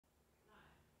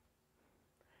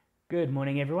Good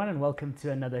morning, everyone, and welcome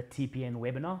to another TPN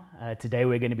webinar. Today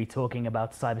we're going to be talking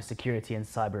about cybersecurity and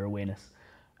cyber awareness.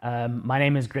 My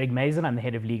name is Greg Mason. I'm the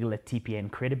head of legal at TPN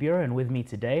Credit Bureau, and with me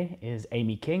today is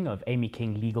Amy King of Amy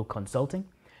King Legal Consulting.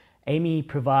 Amy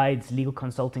provides legal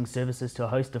consulting services to a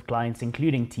host of clients,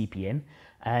 including TPN,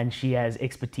 and she has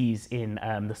expertise in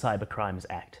the Cyber Crimes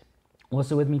Act.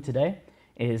 Also with me today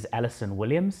is Alison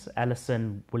Williams.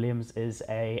 Alison Williams is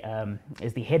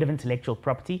the head of intellectual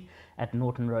property at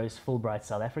Norton Rose Fulbright,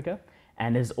 South Africa,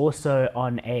 and is also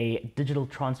on a digital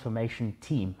transformation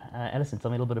team. Alison,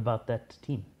 tell me a little bit about that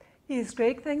team. Yes,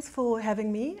 Greg, thanks for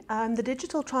having me. The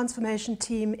digital transformation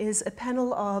team is a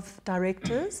panel of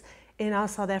directors in our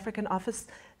South African office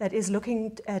that is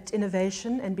looking at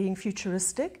innovation and being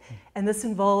futuristic, and this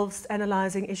involves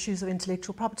analysing issues of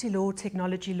intellectual property law,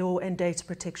 technology law and data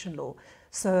protection law.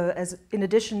 So in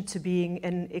addition to being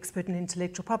an expert in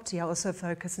intellectual property, I also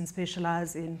focus and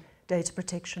specialise in data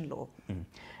protection law.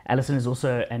 Alison is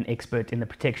also an expert in the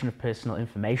Protection of Personal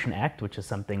Information Act, which is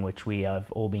something which we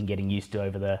have all been getting used to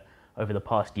over the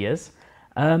past years.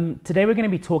 Today we're going to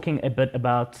be talking a bit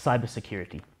about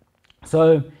cybersecurity.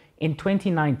 So in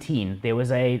 2019, there was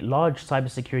a large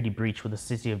cybersecurity breach with the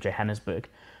city of Johannesburg,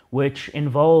 which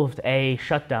involved a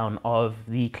shutdown of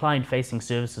the client-facing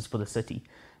services for the city.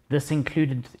 This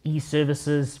included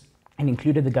e-services and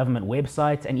included the government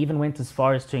website, and even went as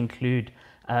far as to include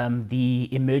the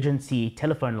emergency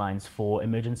telephone lines for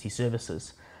emergency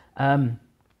services.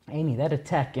 Amy, that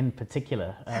attack in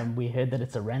particular, we heard that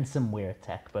it's a ransomware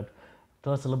attack, but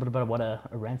tell us a little bit about what a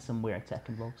ransomware attack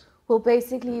involves. Well,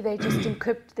 basically, they just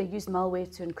encrypt, they use malware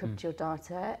to encrypt your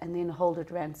data and then hold it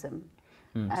ransom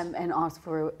and ask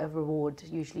for a reward,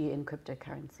 usually in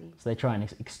cryptocurrency. So they try and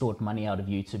extort money out of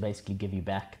you to basically give you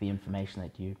back the information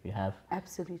that you have.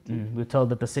 Absolutely. We're told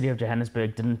that the city of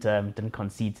Johannesburg didn't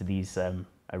concede to these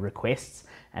requests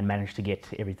and managed to get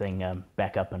everything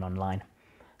back up and online.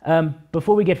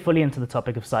 Before we get fully into the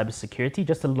topic of cybersecurity,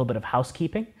 just a little bit of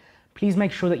housekeeping. Please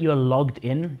make sure that you are logged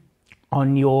in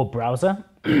on your browser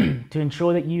to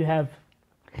ensure that you have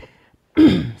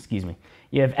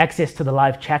you have access to the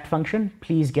live chat function.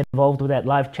 Please get involved with that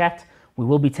live chat. We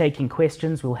will be taking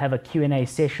questions. We'll have a Q&A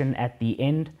session at the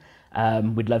end.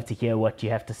 We'd love to hear what you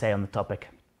have to say on the topic.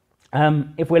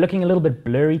 If we're looking a little bit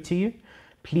blurry to you,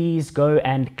 please go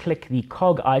and click the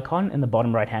cog icon in the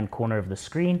bottom right-hand corner of the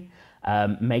screen.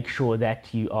 Make sure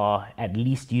that you are at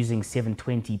least using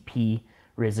 720p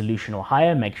resolution or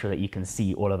higher. Make sure that you can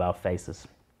see all of our faces.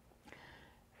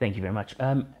 Thank you very much.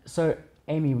 So,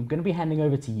 Amy, I'm going to be handing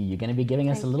over to you. You're going to be giving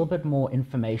us a little bit more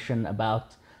information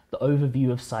about the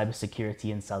overview of cybersecurity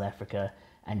in South Africa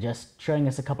and just showing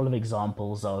us a couple of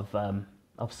examples of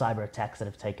cyber attacks that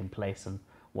have taken place and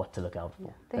what to look out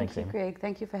for. Thanks, Amy. Greg.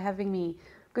 Thank you for having me.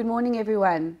 Good morning,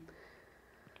 everyone.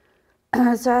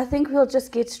 So I think we'll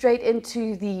just get straight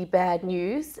into the bad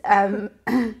news.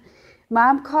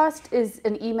 Mimecast is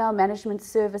an email management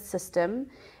service system,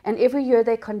 and every year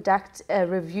they conduct a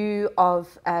review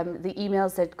of the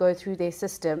emails that go through their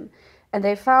system. And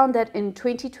they found that in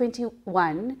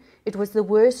 2021, it was the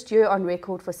worst year on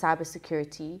record for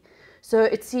cybersecurity. So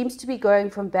it seems to be going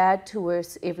from bad to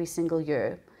worse every single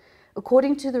year.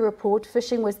 According to the report,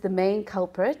 phishing was the main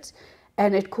culprit,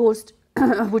 and it caused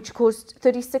which caused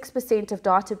 36% of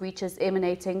data breaches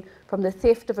emanating from the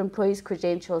theft of employees'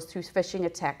 credentials through phishing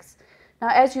attacks. Now,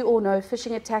 as you all know,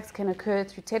 phishing attacks can occur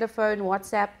through telephone,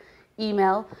 WhatsApp,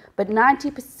 email, but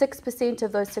 96%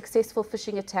 of those successful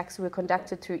phishing attacks were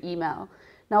conducted through email.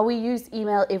 Now, we use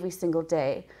email every single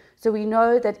day, so we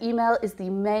know that email is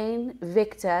the main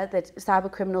vector that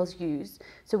cyber criminals use.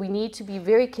 So we need to be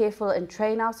very careful and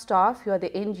train our staff, who are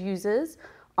the end users,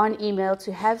 on email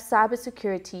to have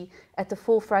cybersecurity at the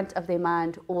forefront of their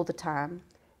mind all the time.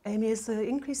 Amy, is the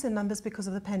increase in numbers because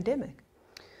of the pandemic?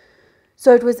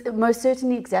 So it was most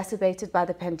certainly exacerbated by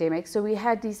the pandemic. So we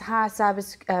had these high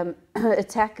cyber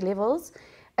attack levels,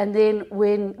 and then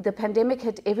when the pandemic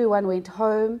hit, everyone went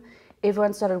home,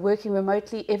 everyone started working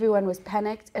remotely, everyone was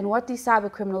panicked, and what these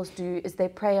cyber criminals do is they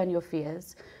prey on your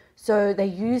fears. So they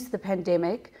use the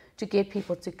pandemic to get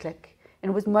people to click. And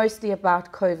it was mostly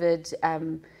about COVID,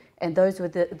 and those were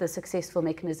the successful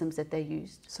mechanisms that they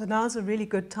used. So now's a really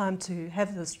good time to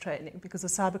have this training, because the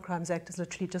Cyber Crimes Act has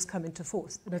literally just come into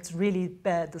force, and it's really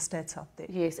bad, the stats out there.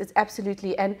 Yes, it's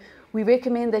absolutely, and we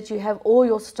recommend that you have all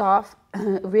your staff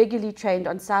regularly trained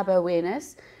on cyber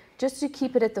awareness, just to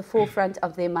keep it at the forefront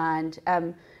of their mind.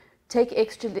 Take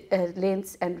extra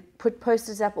lengths and put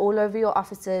posters up all over your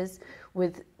offices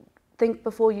with "Think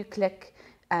before you click,"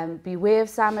 beware of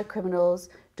cyber criminals,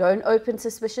 don't open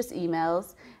suspicious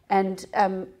emails, And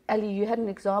Ali, you had an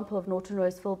example of Norton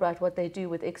Rose Fulbright, what they do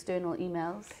with external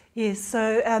emails. Yes,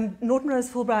 so Norton Rose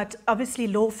Fulbright, obviously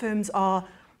law firms are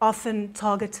often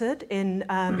targeted in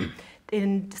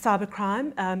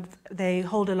cybercrime. They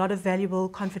hold a lot of valuable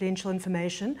confidential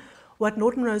information. What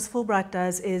Norton Rose Fulbright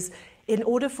does is, in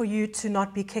order for you to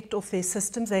not be kicked off their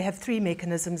systems, they have 3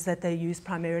 mechanisms that they use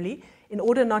primarily. In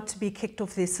order not to be kicked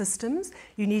off their systems,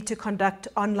 you need to conduct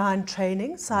online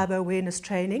training, cyber awareness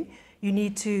training. You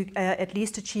need to at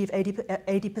least achieve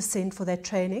 80% for that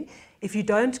training. If you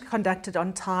don't conduct it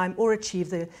on time or achieve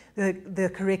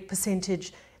the correct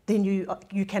percentage, then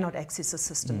you cannot access the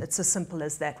system. It's as simple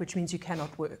as that, which means you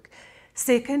cannot work.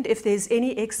 Second, if there's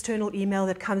any external email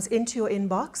that comes into your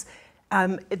inbox,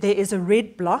 there is a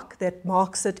red block that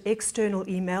marks it external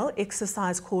email,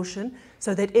 exercise caution,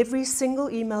 so that every single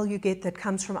email you get that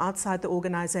comes from outside the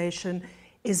organization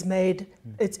is made,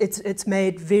 it's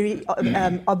made very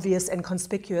obvious and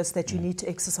conspicuous that you need to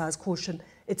exercise caution.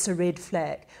 It's a red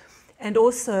flag. And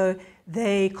also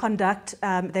they conduct,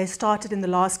 they started in the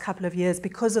last couple of years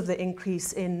because of the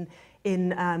increase in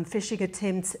phishing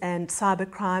attempts and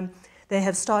cybercrime. They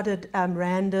have started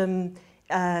random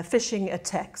phishing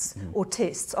attacks or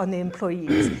tests on the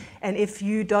employees. And if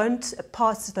you don't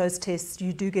pass those tests,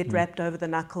 you do get wrapped over the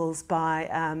knuckles by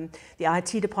the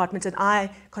IT department. And I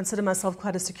consider myself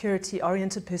quite a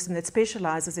security-oriented person that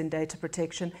specializes in data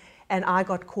protection. And I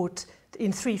got caught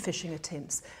in 3 phishing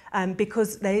attempts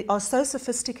because they are so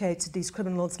sophisticated, these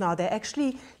criminals now. They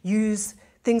actually use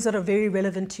things that are very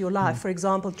relevant to your life. For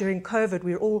example, during COVID,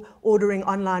 we were all ordering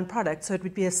online products. So it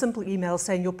would be a simple email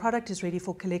saying, your product is ready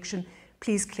for collection.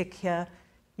 Please click here.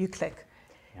 You click.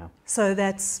 Yeah. So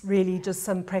that's really just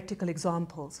some practical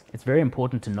examples. It's very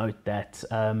important to note that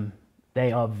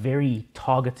they are very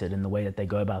targeted in the way that they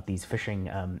go about these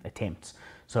phishing attempts.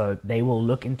 So they will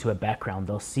look into a background.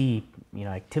 They'll see,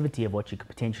 activity of what you could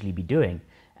potentially be doing.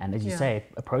 And as you say,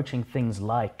 approaching things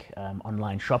like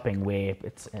online shopping, where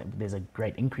there's a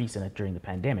great increase in it during the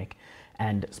pandemic,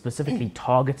 and specifically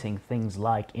targeting things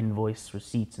like invoice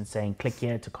receipts and saying, click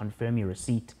here to confirm your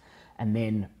receipt. And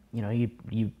then,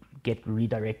 you get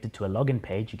redirected to a login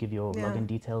page, you give your login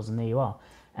details, and there you are.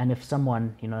 And if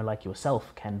someone, like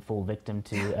yourself, can fall victim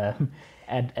to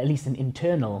at least an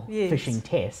internal phishing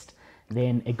test,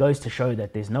 then it goes to show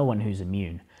that there's no one who's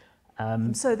immune.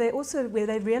 So they're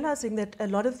realizing that a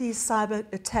lot of these cyber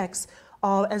attacks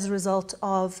are as a result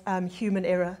of human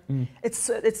error.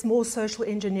 It's more social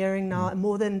engineering now,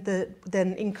 more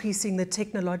than increasing the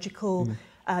technological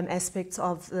aspects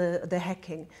of the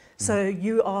hacking. So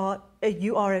you are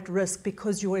at risk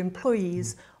because your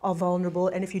employees are vulnerable,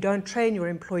 and if you don't train your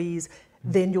employees,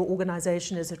 then your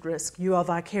organization is at risk. You are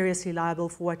vicariously liable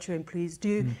for what your employees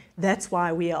do. That's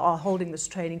why we are holding this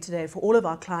training today for all of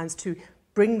our clients, to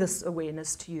bring this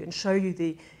awareness to you and show you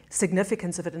the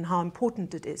significance of it and how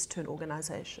important it is to an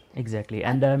organization. Exactly.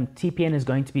 And TPN is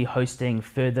going to be hosting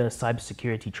further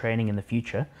cybersecurity training in the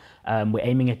future. We're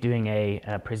aiming at doing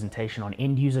a presentation on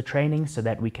end user training so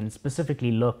that we can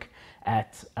specifically look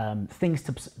at things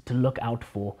to look out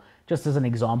for. Just as an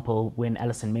example, when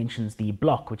Alison mentions the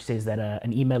block, which says that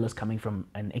an email is coming from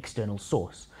an external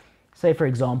source. Say, for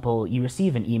example, you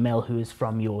receive an email who is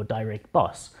from your direct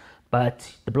boss,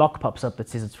 but the block pops up that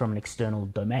says it's from an external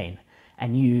domain.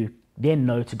 And you then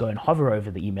know to go and hover over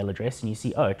the email address, and you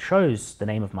see, oh, it shows the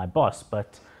name of my boss,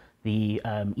 but the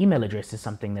email address is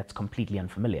something that's completely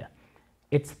unfamiliar.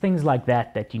 It's things like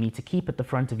that you need to keep at the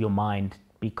front of your mind,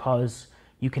 because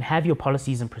you can have your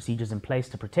policies and procedures in place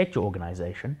to protect your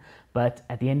organization, but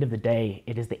at the end of the day,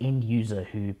 it is the end user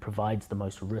who provides the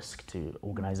most risk to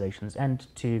organizations and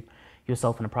to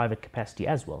yourself in a private capacity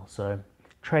as well. So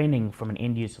training from an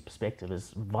end user perspective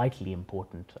is vitally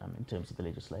important in terms of the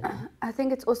legislation. I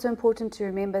think it's also important to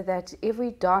remember that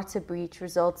every data breach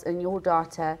results in your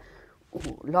data,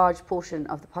 large portion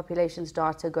of the population's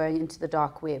data, going into the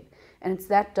dark web. And it's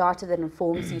that data that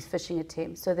informs these phishing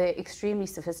attempts. So they're extremely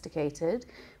sophisticated.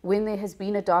 When there has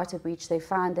been a data breach, they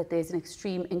find that there's an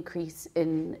extreme increase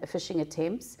in phishing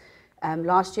attempts.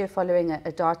 Last year, following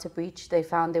a data breach, they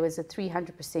found there was a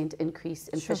 300% increase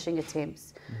in phishing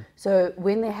attempts. So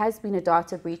when there has been a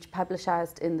data breach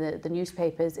publicized in the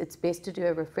newspapers, it's best to do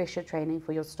a refresher training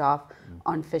for your staff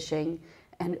on phishing,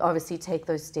 and obviously take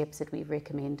those steps that we've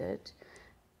recommended.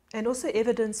 And also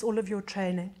evidence all of your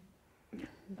training.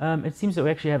 It seems that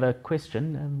we actually have a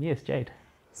question. Yes, Jade.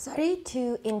 Sorry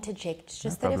to interject,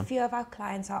 just that a few of our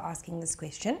clients are asking this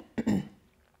question.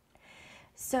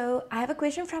 So I have a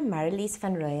question from Marilise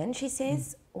van Rooyen. She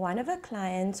says one of her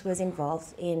clients was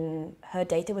involved in, her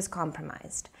data was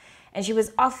compromised, and she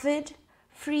was offered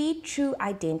free true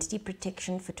identity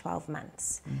protection for 12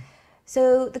 months.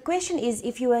 So the question is,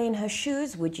 if you were in her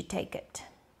shoes, would you take it?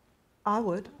 I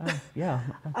would. Yeah.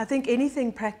 I think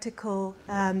anything practical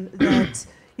that,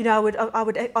 you know, I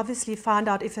would obviously find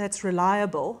out if that's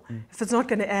reliable, if it's not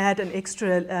going to add an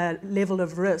extra level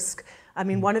of risk. I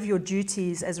mean, one of your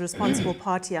duties as a responsible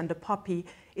party under POPI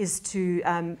is to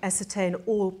ascertain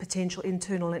all potential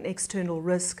internal and external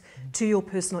risk to your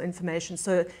personal information.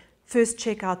 So first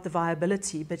check out the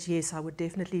viability, but yes, I would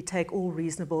definitely take all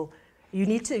reasonable.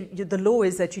 The law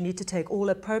is that you need to take all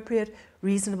appropriate,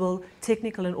 reasonable,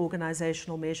 technical and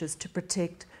organizational measures to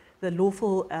protect the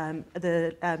lawful,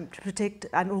 to protect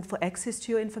unlawful access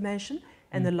to your information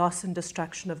and the loss and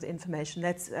destruction of the information.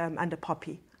 That's under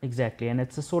POPI. Exactly, and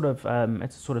it's a sort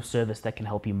of service that can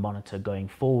help you monitor going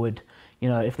forward. You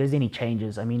know, if there's any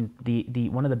changes. I mean, the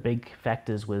one of the big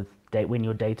factors with when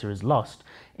your data is lost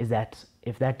is that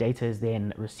if that data is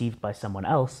then received by someone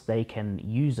else, they can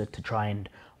use it to try and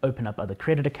open up other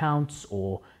credit accounts,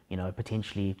 or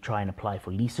potentially try and apply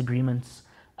for lease agreements.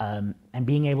 And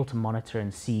being able to monitor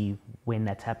and see when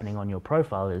that's happening on your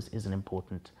profile is an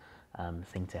important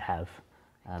thing to have.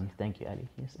 Thank you, Ali.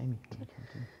 Yes, Amy.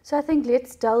 So I think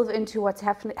let's delve into what's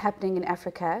happening in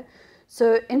Africa.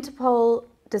 So Interpol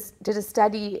did a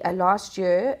study last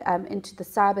year into the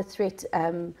cyber threat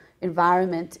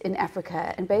environment in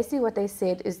Africa. And basically what they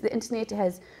said is the internet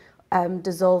has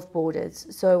dissolved borders.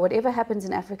 So whatever happens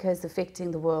in Africa is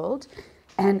affecting the world.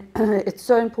 And it's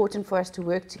so important for us to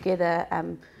work together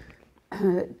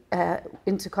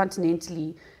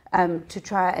intercontinentally to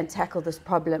try and tackle this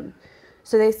problem.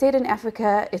 So they said in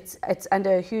Africa it's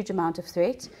under a huge amount of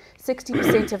threat.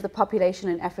 60% of the population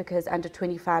in Africa is under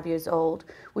 25 years old,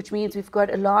 which means we've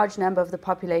got a large number of the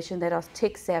population that are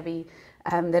tech savvy,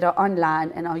 that are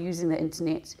online and are using the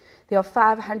internet. There are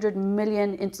 500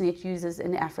 million internet users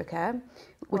in Africa,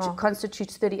 which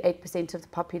constitutes 38% of the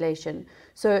population.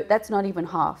 So that's not even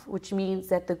half, which means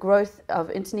that the growth of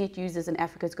internet users in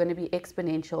Africa is going to be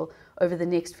exponential over the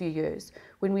next few years.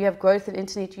 When we have growth in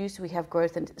internet use, we have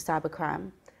growth in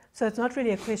cybercrime. So it's not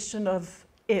really a question of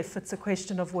if, it's a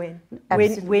question of when.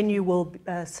 Absolutely. When you will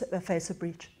face a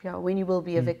breach. Yeah, when you will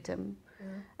be a victim.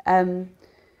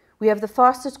 We have the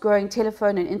fastest growing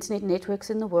telephone and internet networks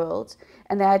in the world,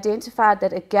 and they identified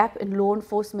that a gap in law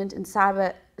enforcement and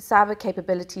cyber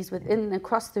capabilities within and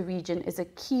across the region is a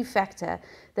key factor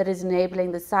that is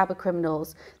enabling the cyber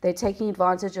criminals. They're taking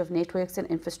advantage of networks and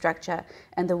infrastructure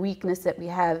and the weakness that we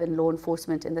have in law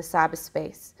enforcement in the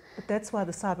cyberspace. But that's why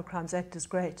the Cybercrimes Act is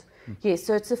great. Yes,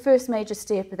 so it's the first major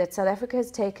step that South Africa has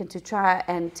taken to try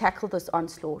and tackle this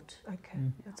onslaught. Okay,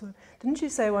 that's what. Didn't you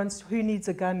say once, who needs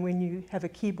a gun when you have a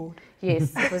keyboard?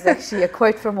 Yes, it was actually a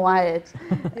quote from Wired,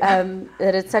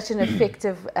 that it's such an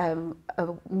effective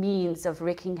means of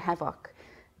wreaking havoc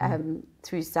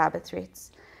through cyber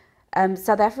threats.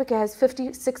 South Africa has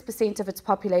 56% of its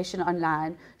population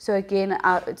online, so again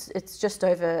it's just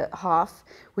over half,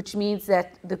 which means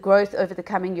that the growth over the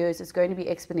coming years is going to be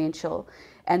exponential.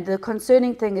 And the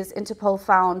concerning thing is Interpol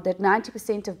found that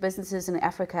 90% of businesses in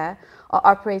Africa are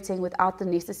operating without the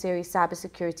necessary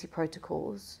cybersecurity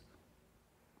protocols.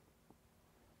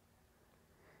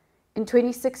 In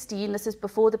 2016, this is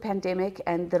before the pandemic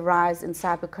and the rise in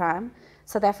cybercrime,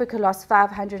 South Africa lost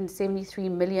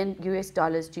 $573 million due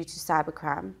to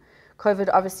cybercrime. COVID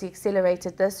obviously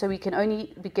accelerated this, so we can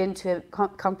only begin to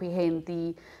comprehend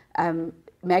the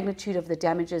magnitude of the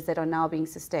damages that are now being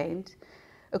sustained.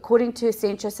 According to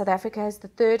Accenture, South Africa has the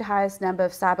third highest number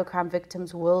of cybercrime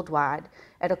victims worldwide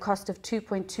at a cost of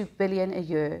 $2.2 billion a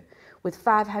year, with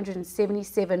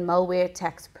 577 malware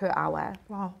attacks per hour.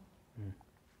 Wow.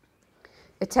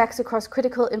 Attacks across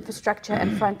critical infrastructure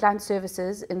and frontline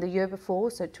services in the year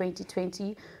before, so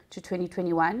 2020 to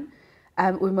 2021,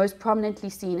 were most prominently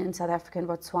seen in South Africa and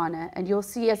Botswana. And you'll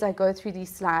see as I go through these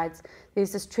slides,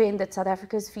 there's this trend that South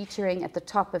Africa is featuring at the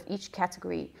top of each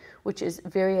category, which is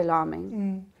very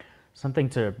alarming. Something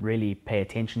to really pay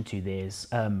attention to. There's,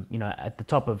 at the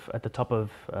top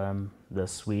of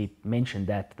this, we mentioned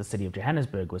that the city of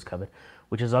Johannesburg was covered,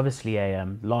 which is obviously a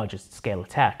largest scale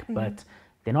attack, but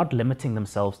they're not limiting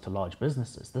themselves to large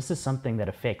businesses. This is something that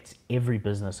affects every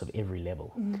business of every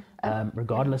level,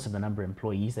 regardless of the number of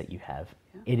employees that you have.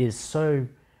 It is so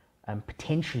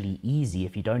potentially easy,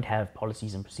 if you don't have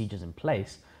policies and procedures in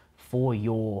place, for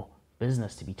your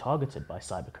business to be targeted by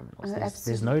cyber criminals.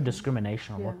 There's no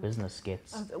discrimination on what business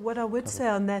gets. What I would say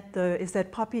on that, though, is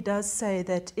that POPI does say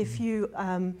that if you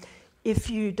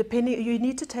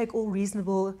need to take all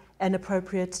reasonable and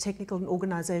appropriate technical and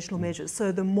organizational measures.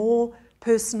 So the more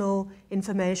personal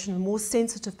information, more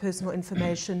sensitive personal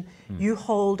information you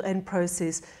hold and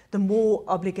process, the more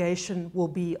obligation will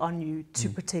be on you to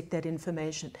protect that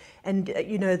information. And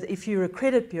you know, if you're a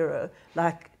credit bureau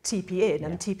like TPN,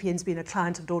 and TPN's been a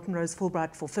client of Dorton Rose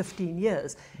Fulbright for 15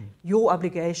 years, your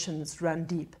obligations run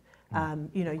deep.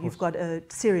 You know, you've got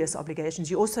serious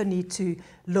obligations. You also need to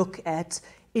look at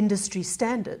industry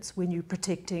standards when you're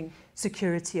protecting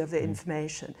security of the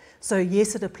information. So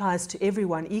yes, it applies to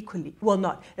everyone equally.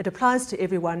 Well, it applies to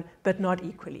everyone, but not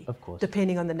equally, of course,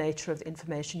 depending on the nature of the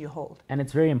information you hold. And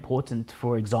it's very important,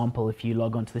 for example, if you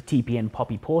log onto the TPN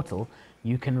POPI portal,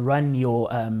 you can run your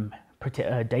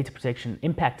data protection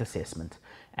impact assessment,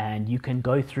 and you can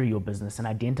go through your business and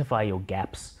identify your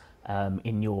gaps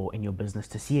in your business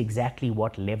to see exactly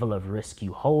what level of risk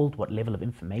you hold, what level of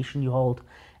information you hold,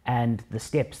 and the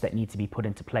steps that need to be put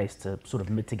into place to sort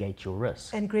of mitigate your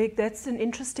risk. And Greg, that's an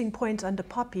interesting point under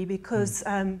POPI, because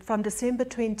from December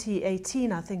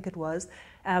 2018, I think it was,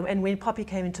 and when POPI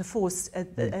came into force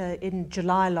in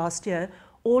July last year,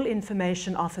 all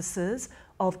information officers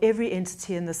of every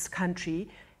entity in this country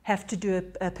have to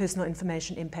do a personal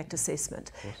information impact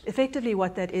assessment. Effectively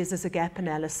what that is a gap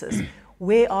analysis.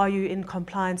 Where are you in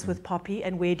compliance with POPI,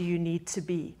 and where do you need to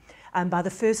be? By the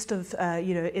 1st of,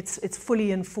 you know, it's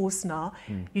fully enforced now.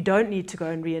 You don't need to go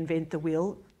and reinvent the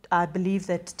wheel. I believe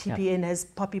that TPN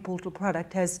POPI portal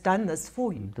product has done this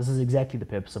for you. This is exactly the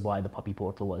purpose of why the POPI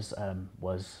portal was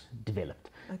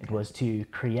developed. Okay. It was to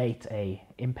create a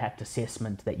impact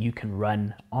assessment that you can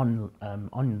run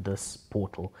on this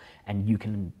portal, and you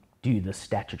can do the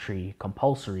statutory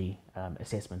compulsory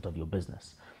assessment of your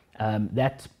business.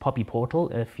 That POPI portal,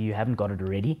 if you haven't got it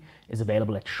already, is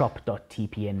available at shop.tpn.co.za.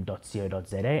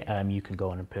 You can go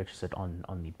on and purchase it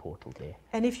on the portal there.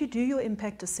 And if you do your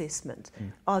impact assessment,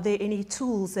 are there any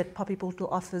tools that POPI portal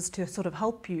offers to sort of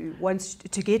help you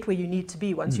to get where you need to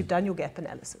be once you've done your gap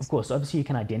analysis? Of course, obviously you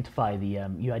can identify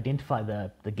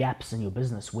the gaps in your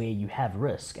business where you have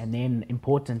risk, and then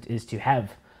important is to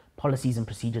have policies and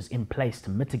procedures in place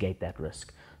to mitigate that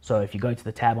risk. So if you go to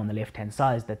the tab on the left-hand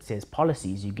side that says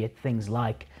policies, you get things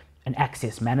like an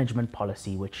access management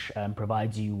policy, which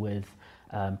provides you with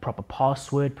proper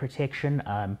password protection.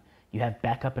 You have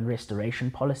backup and restoration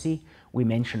policy. We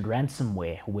mentioned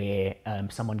ransomware, where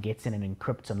someone gets in and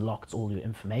encrypts and locks all your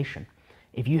information.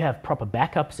 If you have proper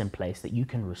backups in place that you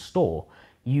can restore,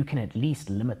 you can at least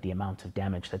limit the amount of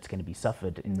damage that's going to be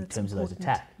suffered in terms of those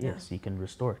attacks. Yes, you can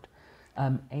restore it.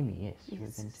 Amy,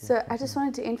 yes. So I just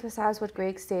wanted to emphasize what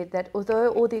Greg said, that although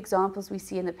all the examples we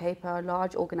see in the paper are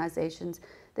large organizations,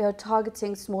 they are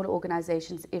targeting smaller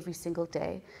organizations every single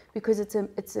day, because it's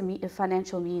a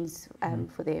financial means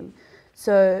for them.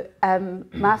 So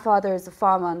my father is a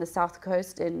farmer on the south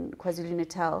coast in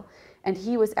KwaZulu-Natal, and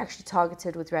he was actually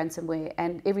targeted with ransomware,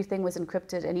 and everything was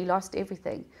encrypted, and he lost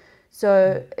everything.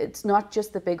 So it's not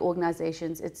just the big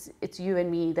organizations, it's you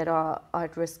and me that are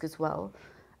at risk as well.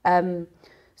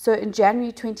 So in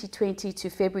January 2020 to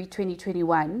February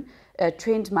 2021,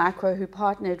 Trend Micro, who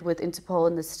partnered with Interpol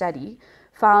in the study,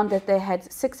 found that they had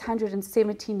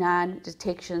 679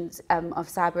 detections of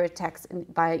cyber attacks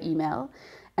via email,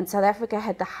 and South Africa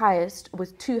had the highest,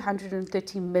 with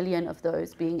 230 million of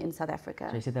those being in South Africa.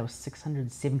 So you said there was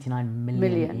 679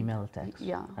 million email attacks?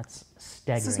 Yeah. That's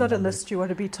staggering. This is not a list you want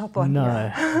to be top on.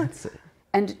 No.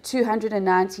 And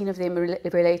 219 of them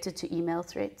related to email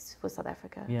threats for South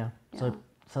Africa. Yeah. So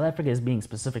South Africa is being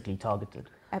specifically targeted.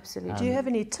 Absolutely. Do you have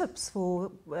any tips for,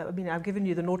 I mean, I've given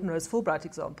you the Norton Rose Fulbright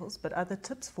examples, but other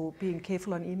tips for being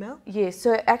careful on email? Yes,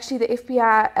 so actually the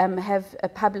FBI have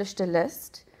published a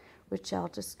list, which I'll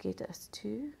just get us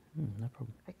to. No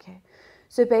problem. Okay.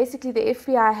 So basically the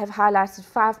FBI have highlighted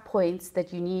 5 points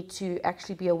that you need to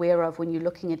actually be aware of when you're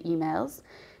looking at emails.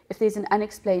 If there's an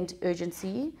unexplained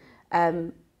urgency,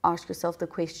 ask yourself the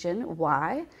question,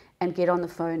 why, and get on the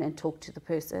phone and talk to the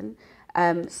person.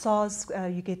 SARS,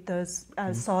 you get those,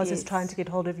 SARS is trying to get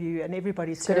hold of you, and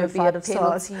everybody's Could terrified it be a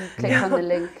of SARS. penalty? Click on the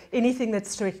link. Anything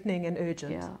that's threatening and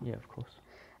urgent. Yeah, of course.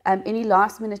 Any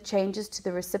last minute changes to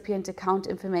the recipient account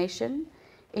information,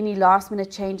 any last minute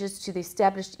changes to the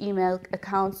established email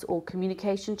accounts or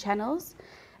communication channels,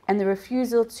 and the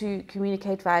refusal to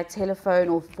communicate via telephone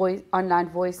or online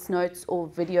voice notes or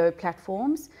video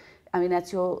platforms. I mean,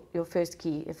 that's your first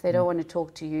key. If they don't want to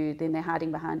talk to you, then they're hiding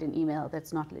behind an email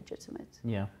that's not legitimate.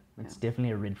 Yeah, it's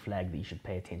definitely a red flag that you should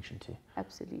pay attention to.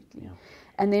 Absolutely. Yeah.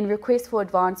 And then request for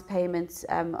advance payments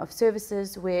of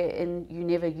services wherein you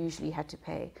never usually had to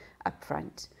pay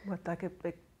upfront. What, like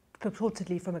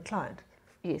purportedly from a client?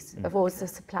 Yes, or as a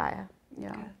supplier.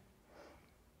 Yeah. Okay.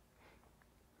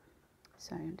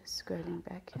 Sorry, I'm just scrolling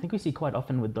back. I think we see quite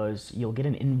often with those, you'll get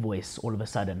an invoice all of a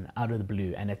sudden out of the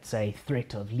blue, and it's a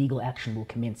threat of legal action will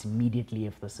commence immediately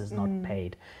if this is not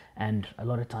paid. And a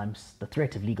lot of times the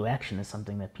threat of legal action is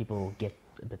something that people get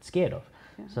a bit scared of.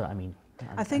 Yeah. So, I mean,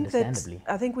 I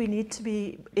think we need to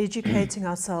be educating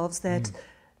ourselves that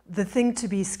the thing to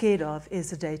be scared of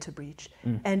is a data breach,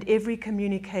 and every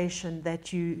communication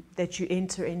that you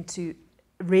enter into,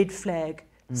 red flag.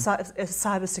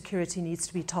 Cybersecurity needs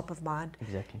to be top of mind.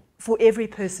 Exactly. For every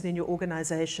person in your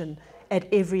organization at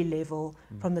every level,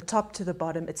 from the top to the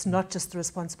bottom. It's not just the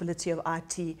responsibility of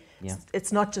IT. Yeah.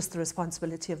 It's not just the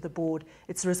responsibility of the board.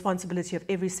 It's the responsibility of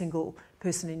every single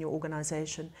person in your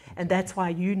organization. And that's why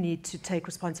you need to take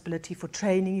responsibility for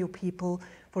training your people,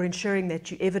 for ensuring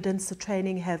that you evidence the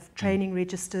training, have training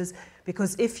registers,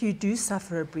 because if you do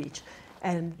suffer a breach,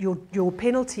 and your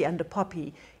penalty under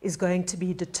POPI is going to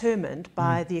be determined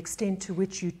by the extent to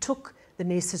which you took the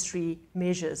necessary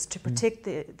measures to protect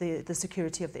the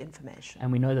security of the information.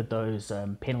 And we know that those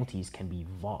penalties can be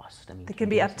vast. I mean, They can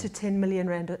be up to 10 million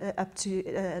rand, up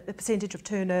to a percentage of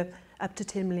turnover up to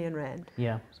 10 million rand.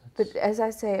 Yeah. But as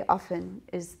I say often,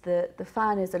 is the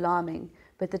fine is alarming,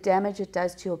 but the damage it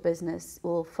does to your business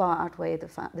will far outweigh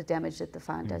the damage that the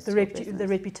fine does to your business. The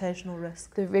reputational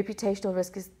risk. The reputational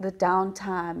risk is the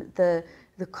downtime, the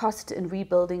cost in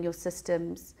rebuilding your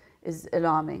systems is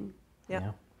alarming. Yep.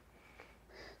 Yeah.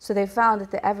 So they found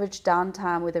that the average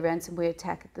downtime with a ransomware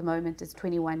attack at the moment is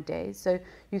 21 days. So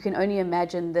you can only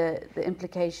imagine the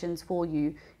implications for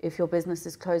you if your business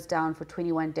is closed down for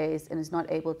 21 days and is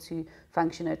not able to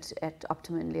function at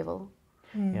optimum level.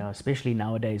 Yeah, especially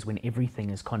nowadays when everything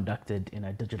is conducted in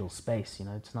a digital space. You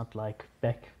know, it's not like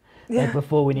back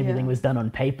before when everything was done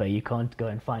on paper. You can't go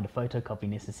and find a photocopy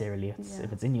necessarily.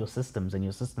 If it's in your systems and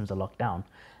your systems are locked down,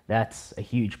 that's a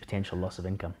huge potential loss of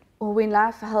income. Well, when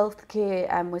Life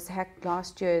Healthcare was hacked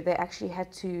last year, they actually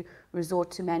had to resort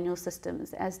to manual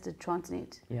systems, as did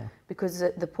Transnet. Yeah. Because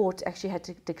the port actually had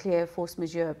to declare force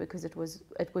majeure because it was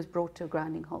brought to a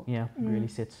grinding halt. Yeah, really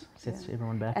sets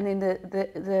everyone back. And then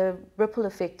the ripple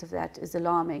effect of that is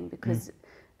alarming because,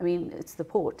 I mean, it's the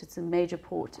port. It's a major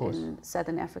port in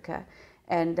southern Africa,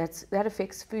 and that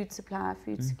affects food supply,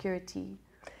 food security.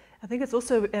 I think it's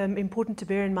also important to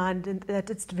bear in mind that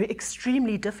it's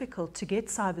extremely difficult to get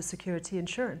cybersecurity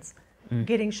insurance,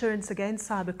 get insurance against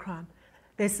cybercrime.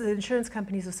 The insurance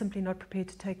companies are simply not prepared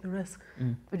to take the risk.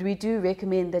 But we do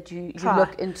recommend that you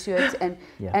look into it, and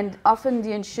Yeah. and often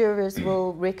the insurers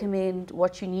will recommend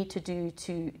what you need to do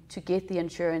to get the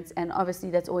insurance, and obviously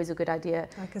that's always a good idea.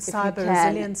 Like a if you cyber can.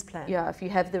 resilience plan. Yeah, if you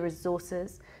have the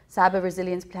resources. Cyber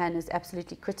resilience plan is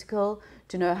absolutely critical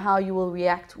to know how you will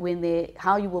react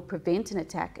how you will prevent an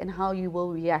attack and how you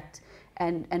will react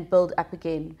and build up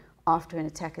again after an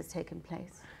attack has taken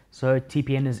place. So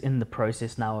TPN is in the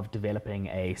process now of developing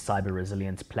a cyber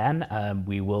resilience plan.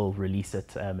 We will release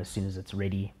it as soon as it's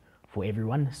ready for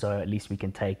everyone. So at least we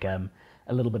can take a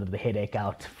little bit of the headache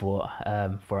out for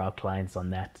our clients on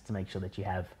that, to make sure that you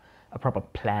have a proper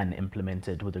plan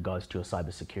implemented with regards to your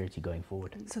cybersecurity going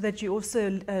forward. So that you're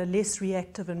also less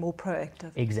reactive and more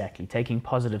proactive. Exactly. Taking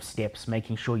positive steps,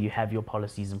 making sure you have your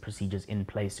policies and procedures in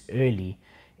place early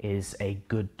is a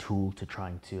good tool to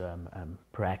trying to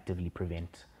proactively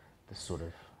prevent this sort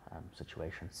of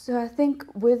situation. So I think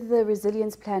with the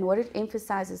resilience plan, what it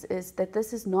emphasizes is that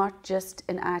this is not just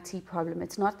an IT problem.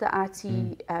 It's not the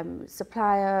IT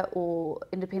supplier or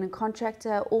independent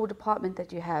contractor or department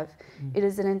that you have. It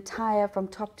is an entire, from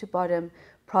top to bottom,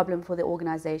 problem for the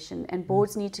organization. And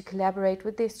boards need to collaborate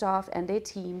with their staff and their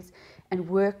teams and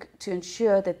work to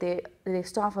ensure that their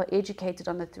staff are educated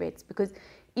on the threats. Because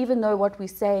even though what we're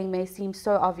saying may seem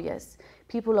so obvious,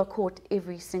 people are caught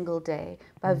every single day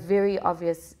by very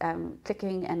obvious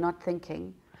clicking and not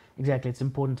thinking. Exactly. It's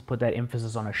important to put that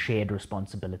emphasis on a shared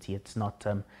responsibility. It's not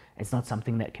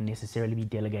something that can necessarily be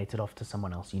delegated off to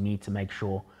someone else. You need to make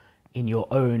sure in your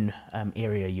own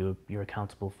area you're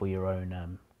accountable for your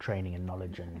own training and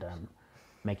knowledge, and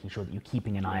making sure that you're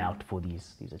keeping an eye out for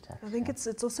these attacks. I think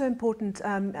it's also important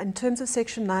in terms of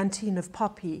Section 19 of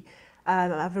POPI.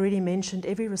 I've already mentioned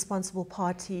every responsible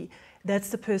party. That's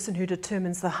the person who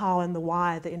determines the how and the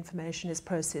why the information is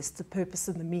processed, the purpose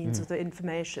and the means of the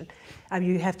information.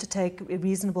 You have to take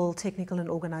reasonable technical and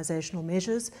organizational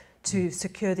measures to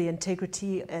secure the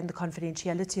integrity and the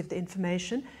confidentiality of the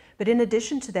information. But in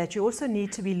addition to that, you also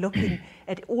need to be looking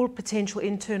at all potential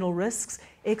internal risks,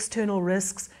 external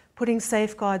risks, putting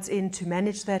safeguards in to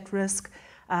manage that risk.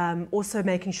 Also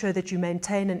making sure that you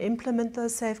maintain and implement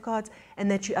those safeguards and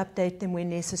that you update them when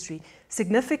necessary.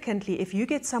 Significantly, if you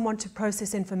get someone to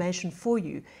process information for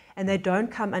you and they don't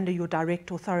come under your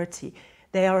direct authority,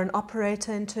 They are an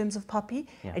operator in terms of POPI,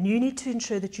 Yeah. and you need to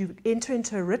ensure that you enter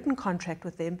into a written contract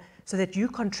with them so that you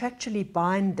contractually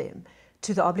bind them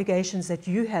to the obligations that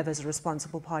you have as a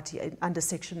responsible party under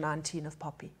Section 19 of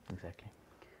POPI. Exactly.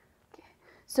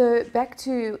 So back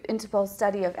to Interpol's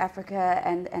study of Africa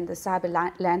and the cyber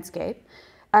landscape,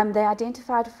 they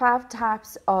identified 5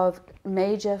 types of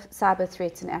major cyber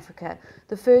threats in Africa.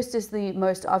 The first is the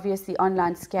most obvious, the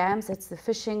online scams. That's the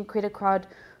phishing, credit card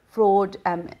fraud,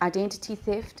 identity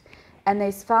theft. And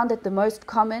they found that the most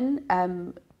common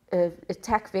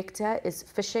attack vector is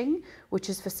phishing, which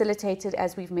is facilitated,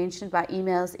 as we've mentioned, by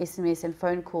emails, SMS, and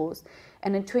phone calls.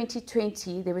 And in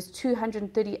 2020, there was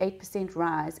 238%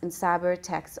 rise in cyber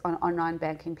attacks on online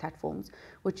banking platforms,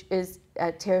 which is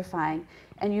terrifying.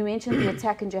 And you mentioned the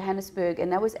attack in Johannesburg,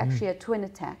 and that was actually a twin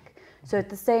attack. So at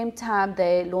the same time,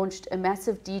 they launched a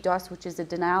massive DDoS, which is a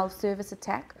denial of service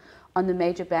attack, on the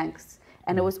major banks.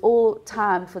 And it was all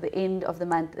timed for the end of the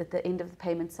month, at the end of the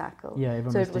payment cycle. Yeah,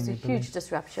 everyone so was it was a doing their huge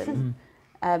disruption.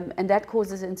 And that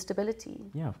causes instability.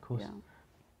 Yeah, of course. Yeah.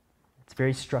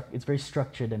 It's very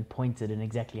structured and pointed in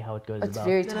exactly how it goes It's about.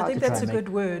 very And I hard think to that's a try. good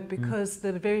word, because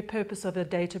the very purpose of a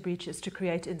data breach is to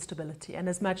create instability, and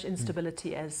as much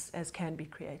instability as can be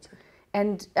created.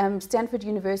 And Stanford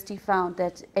University found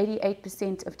that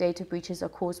 88% of data breaches are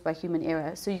caused by human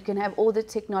error. So you can have all the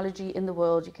technology in the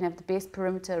world, you can have the best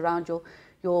perimeter around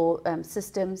your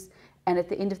systems, and at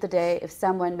the end of the day, if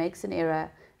someone makes an error,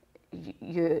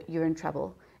 you're in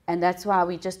trouble. And that's why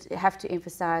we just have to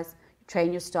emphasize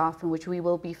train your staff, in which we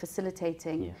will be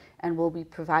facilitating, and we'll be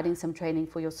providing some training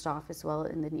for your staff as well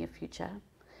in the near future.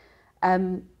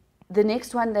 The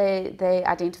next one they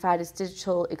identified as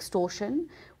digital extortion,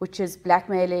 which is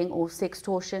blackmailing or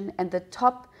sextortion, and the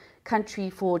top country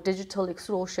for digital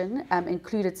extortion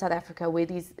included South Africa, where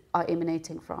these are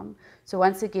emanating from. So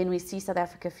once again, we see South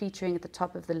Africa featuring at the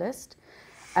top of the list.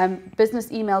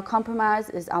 Business email compromise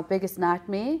is our biggest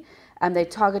nightmare. They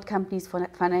target companies for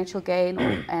financial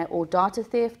gain or data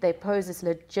theft. They pose as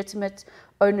legitimate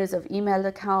owners of email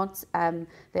accounts.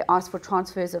 They ask for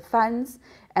transfers of funds,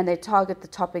 and they target the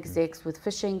top execs with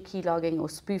phishing, keylogging, or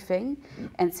spoofing,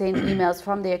 and send emails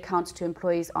from their accounts to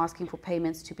employees asking for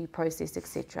payments to be processed,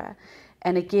 etc.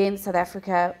 And again, South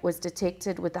Africa was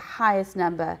detected with the highest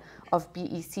number of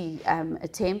BEC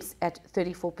attempts at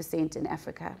 34% in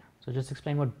Africa. So just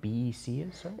explain what BEC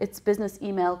is, sorry? It's business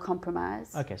email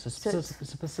compromise. Okay, so it's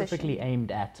specifically phishing.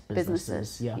 aimed at businesses.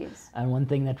 Businesses, Yeah. yes. And one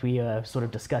thing that we sort of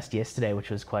discussed yesterday,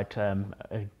 which was quite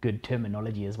a good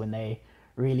terminology, is when they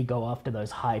really go after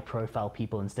those high-profile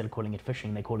people, instead of calling it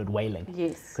phishing, they call it whaling.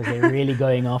 Yes. Because they're really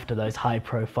going after those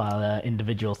high-profile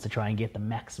individuals to try and get the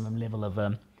maximum level of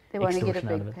They want to get a extortion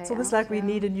out big of it. payout. It's almost like we yeah.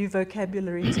 need a new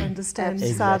vocabulary to understand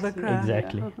Exactly. cybercrime.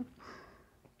 Exactly.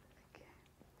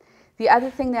 The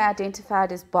other thing they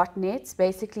identified is botnets.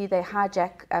 Basically, they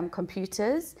hijack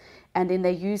computers, and then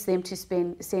they use them to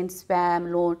send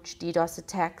spam, launch DDoS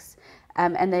attacks,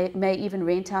 and they may even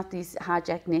rent out these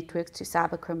hijacked networks to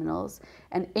cyber criminals.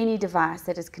 And any device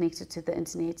that is connected to the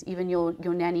internet, even your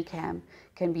nanny cam,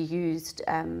 can be used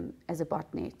as a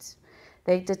botnet.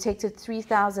 They detected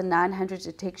 3,900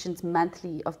 detections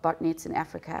monthly of botnets in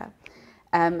Africa.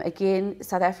 Again,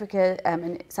 South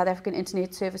African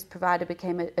internet service provider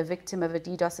became a victim of a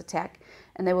DDoS attack,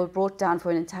 and they were brought down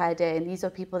for an entire day. And these are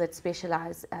people that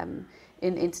specialize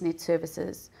in internet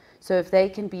services. So if they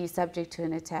can be subject to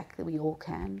an attack, we all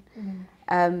can.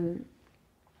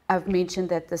 I've mentioned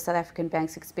that the South African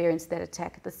banks experienced that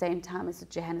attack at the same time as the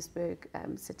Johannesburg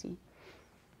city.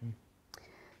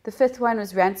 The fifth one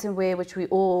was ransomware, which we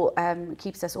all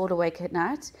keeps us all awake at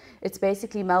night. It's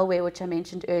basically malware, which I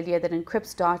mentioned earlier, that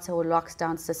encrypts data or locks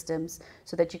down systems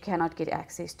so that you cannot get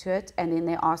access to it. And then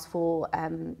they ask for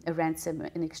a ransom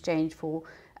in exchange for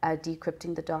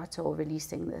decrypting the data or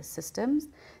releasing the systems.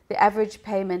 The average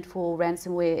payment for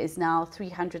ransomware is now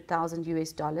 $300,000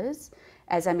 US.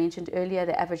 As I mentioned earlier,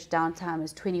 the average downtime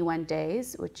is 21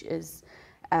 days, which is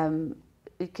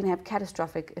it can have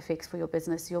catastrophic effects for your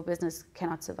business. Your business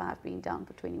cannot survive being down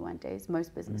for 21 days.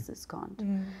 Most businesses can't.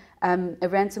 A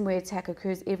ransomware attack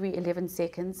occurs every 11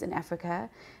 seconds in Africa,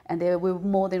 and there were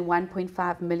more than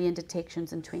 1.5 million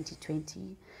detections in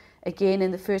 2020. Again, in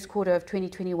the first quarter of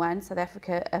 2021, South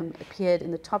Africa appeared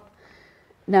in the top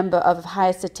number of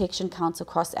highest detection counts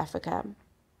across Africa.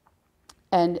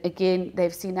 And again,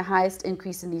 they've seen the highest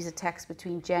increase in these attacks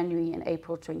between January and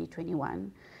April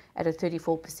 2021. At a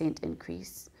 34%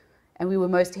 increase. And we were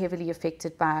most heavily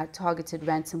affected by targeted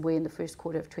ransomware in the first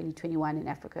quarter of 2021 in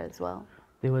Africa as well.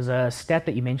 There was a stat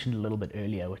that you mentioned a little bit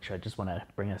earlier, which I just want to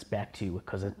bring us back to,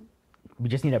 because we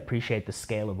just need to appreciate the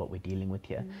scale of what we're dealing with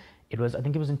here. I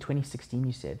think it was in 2016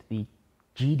 you said, the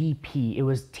GDP, it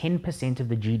was 10% of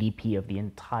the GDP of the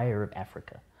entire of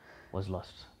Africa was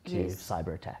lost to Yes.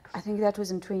 cyber attacks. I think that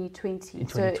was in 2020. In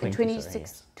So in 2020, sorry,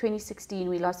 yes. 2016,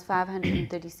 we lost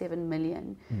 537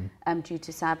 million due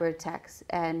to cyber attacks,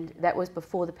 and that was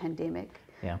before the pandemic.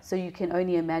 Yeah. So you can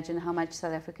only imagine how much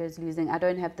South Africa is losing. I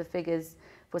don't have the figures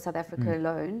for South Africa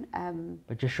alone.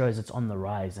 But it just shows it's on the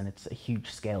rise, and it's a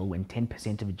huge scale when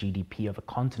 10% of a GDP of a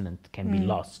continent can be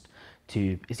lost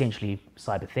to essentially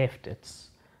cyber theft. It's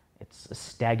a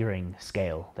staggering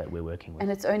scale that we're working with.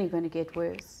 And it's only going to get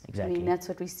worse. Exactly. I mean, that's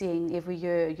what we're seeing every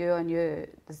year, year on year.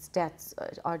 The stats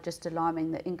are just alarming.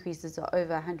 The increases are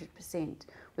over 100%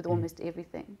 with almost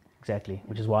everything. Exactly,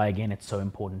 which is why, again, it's so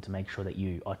important to make sure that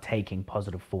you are taking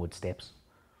positive forward steps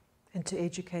And to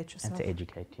educate yourself. and to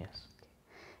educate, yes.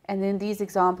 And then these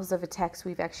examples of attacks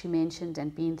we've actually mentioned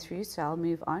and been through, so I'll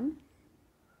move on.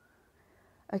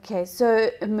 Okay, so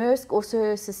Maersk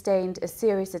also sustained a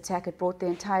serious attack. It brought their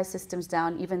entire systems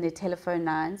down, even their telephone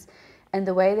lines. And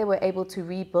the way they were able to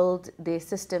rebuild their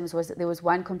systems was that there was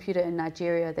one computer in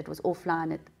Nigeria that was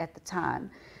offline at the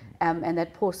time. And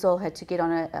that poor soul had to get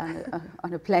on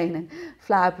a plane and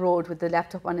fly abroad with the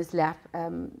laptop on his lap.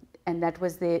 And that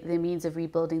was their means of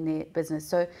rebuilding their business.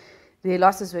 So their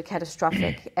losses were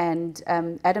catastrophic. And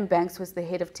Adam Banks was the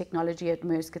head of technology at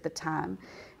Maersk at the time.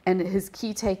 And his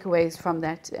key takeaways from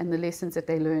that and the lessons that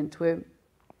they learned were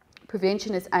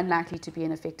prevention is unlikely to be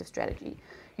an effective strategy.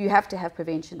 You have to have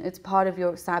prevention. It's part of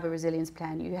your cyber resilience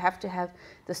plan. You have to have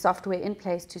the software in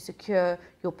place to secure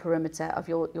your perimeter of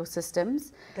your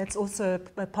systems. That's also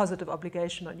a positive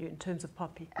obligation on you in terms of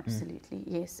POPI. Absolutely,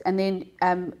 yes. And then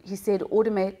he said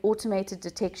automated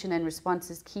detection and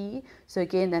response is key. So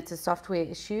again, that's a software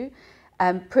issue.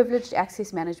 Privileged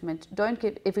access management. Don't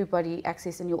give everybody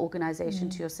access in your organization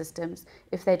to your systems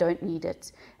if they don't need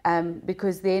it,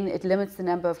 because then it limits the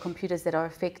number of computers that are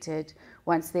affected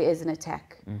once there is an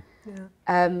attack.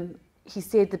 Yeah. He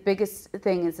said the biggest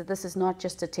thing is that this is not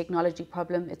just a technology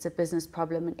problem, it's a business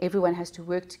problem, and everyone has to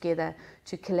work together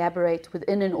to collaborate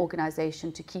within an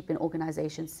organization to keep an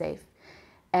organization safe.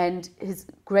 And his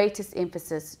greatest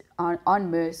emphasis on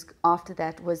Maersk after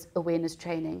that was awareness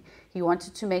training. He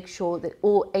wanted to make sure that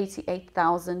all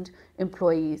 88,000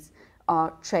 employees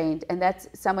are trained. And that's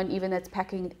someone even that's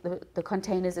packing the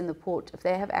containers in the port. If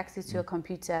they have access to a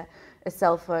computer, a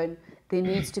cell phone, there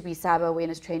needs to be cyber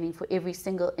awareness training for every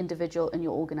single individual in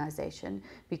your organization.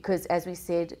 Because as we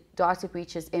said, data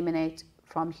breaches emanate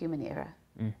from human error.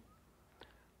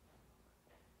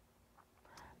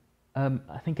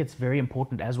 I think it's very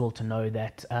important as well to know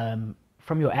that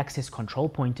from your access control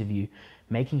point of view,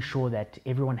 making sure that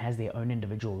everyone has their own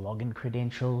individual login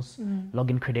credentials.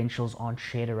 Login credentials aren't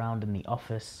shared around in the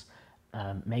office.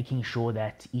 Making sure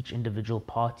that each individual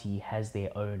party has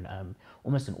their own,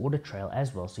 almost an audit trail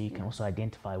as well, so you can also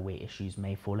identify where issues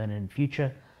may fall in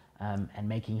future, and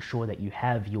making sure that you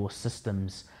have your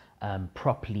systems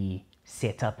properly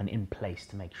set up and in place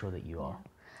to make sure that you are.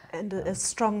 And a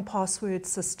strong password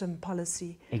system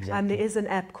policy. Exactly. There is an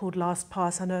app called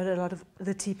LastPass. I know that a lot of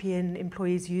the TPN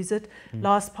employees use it.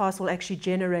 LastPass will actually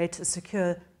generate a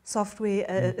secure software,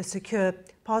 a secure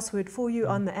password for you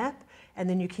on the app, and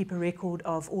then you keep a record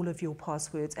of all of your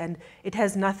passwords. And it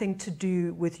has nothing to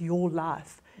do with your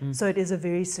life. So it is a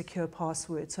very secure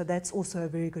password. So that's also a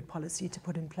very good policy to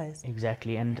put in place.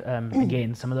 Exactly. And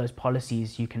again, some of those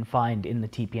policies you can find in the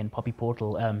TPN POPI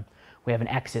portal. We have an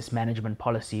access management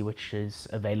policy which is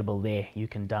available there. You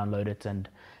can download it and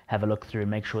have a look through and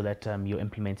make sure that you're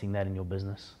implementing that in your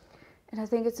business. And I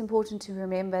think it's important to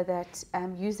remember that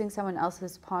using someone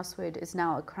else's password is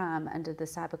now a crime under the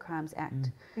Cyber Crimes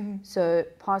Act. So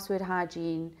password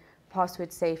hygiene,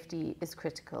 password safety is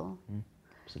critical.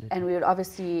 Absolutely. And we would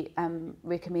obviously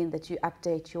recommend that you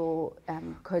update your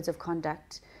codes of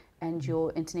conduct and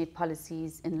your internet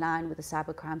policies in line with the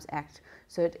Cyber Crimes Act.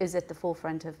 So it is at the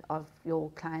forefront of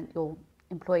your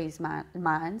employees'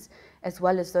 minds, as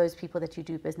well as those people that you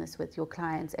do business with, your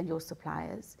clients and your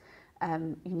suppliers.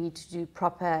 You need to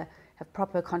have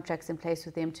proper contracts in place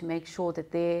with them to make sure that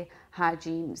their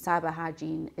hygiene, cyber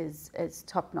hygiene is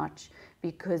top-notch,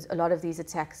 because a lot of these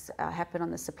attacks happen on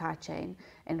the supply chain,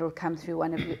 and it'll come through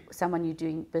someone you're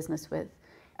doing business with.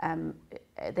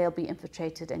 They'll be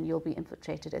infiltrated and you'll be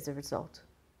infiltrated as a result.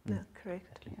 Yeah,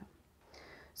 correct. Yeah.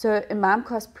 So in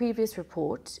MIMCA's previous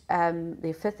report,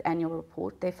 their 5th annual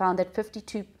report, they found that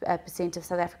 52% of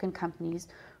South African companies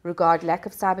regard lack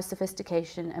of cyber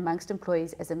sophistication amongst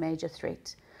employees as a major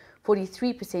threat.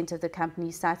 43% of the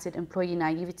companies cited employee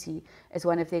naivety as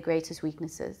one of their greatest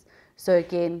weaknesses. So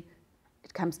again,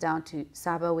 it comes down to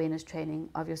cyber awareness training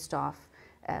of your staff,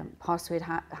 password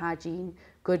hygiene,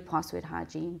 good password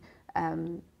hygiene,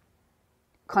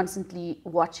 constantly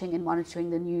watching and monitoring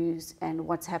the news and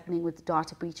what's happening with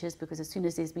data breaches, because as soon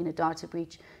as there's been a data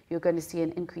breach, you're going to see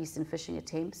an increase in phishing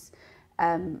attempts.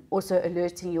 Also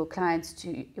alerting your clients,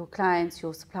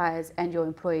 your suppliers and your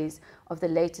employees of the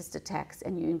latest attacks,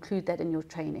 and you include that in your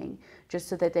training just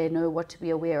so that they know what to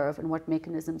be aware of and what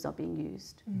mechanisms are being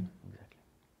used. Exactly.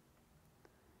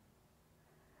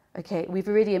 Okay, we've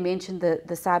already mentioned the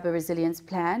cyber resilience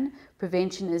plan.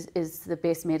 Prevention is the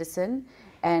best medicine,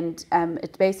 and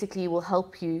it basically will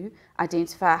help you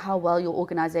identify how well your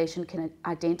organization can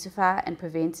identify and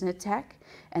prevent an attack,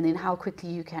 and then how quickly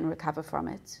you can recover from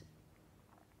it.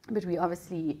 But we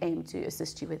obviously aim to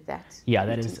assist you with that. Yeah,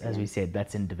 that is, as we said,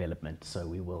 that's in development. So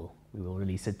we will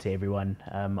release it to everyone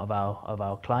of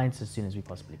our clients as soon as we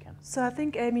possibly can. So I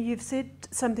think, Amy, you've said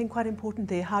something quite important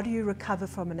there. How do you recover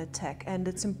from an attack? And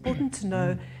it's important to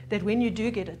know that when you do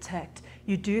get attacked,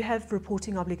 you do have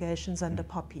reporting obligations under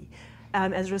POPI.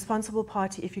 As a responsible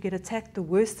party, if you get attacked, the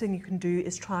worst thing you can do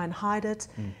is try and hide it.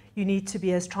 You need to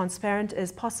be as transparent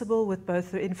as possible with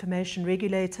both the information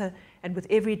regulator and with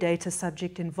every data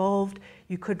subject involved.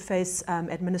 You could face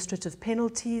administrative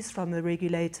penalties from the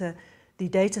regulator. The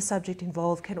data subject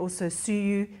involved can also sue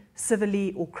you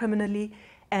civilly or criminally.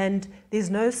 And there's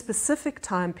no specific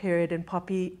time period in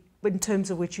POPI in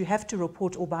terms of which you have to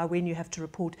report or by when you have to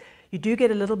report. You do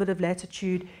get a little bit of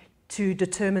latitude to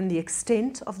determine the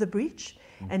extent of the breach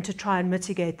and to try and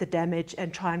mitigate the damage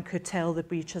and try and curtail the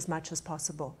breach as much as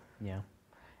possible. Yeah,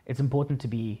 it's important to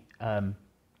be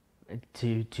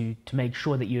to make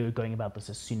sure that you're going about this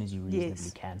as soon as you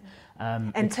reasonably can.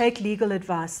 And take legal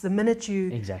advice. The minute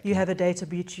you have a data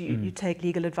breach, you take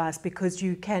legal advice, because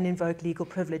you can invoke legal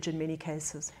privilege in many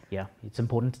cases. Yeah, it's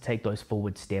important to take those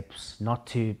forward steps, not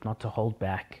to hold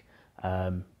back.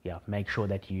 Make sure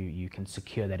that you can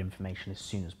secure that information as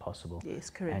soon as possible. Yes,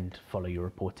 correct. And follow your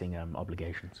reporting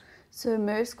obligations. So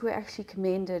Maersk were actually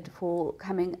commended for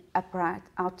coming outright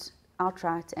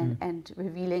and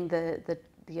revealing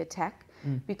the attack,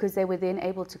 because they were then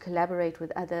able to collaborate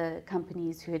with other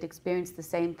companies who had experienced the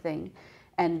same thing,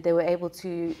 and they were able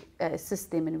to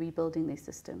assist them in rebuilding their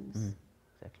systems.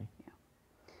 Exactly.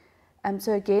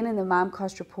 So again, in the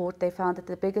Mimecast report, they found that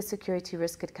the biggest security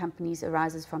risk at companies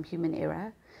arises from human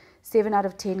error. 7 out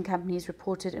of 10 companies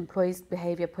reported employees'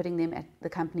 behavior putting them at the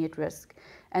company at risk.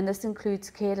 And this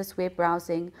includes careless web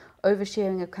browsing,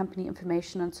 oversharing of company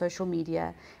information on social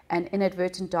media, and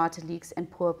inadvertent data leaks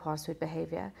and poor password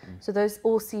behavior. So those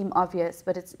all seem obvious,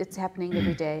 but it's happening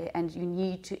every day, and you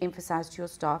need to emphasize to your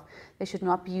staff they should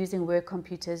not be using work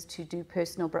computers to do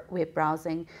personal web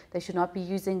browsing. They should not be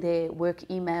using their work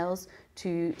emails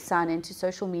to sign into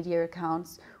social media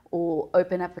accounts or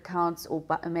open up accounts or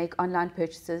make online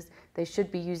purchases. They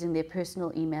should be using their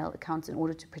personal email accounts in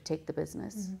order to protect the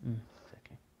business.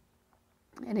 Exactly.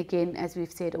 And again, as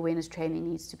we've said, awareness training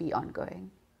needs to be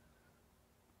ongoing.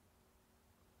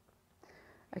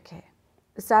 Okay.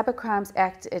 The Cybercrimes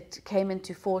Act, it came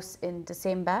into force in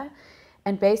December,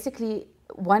 and basically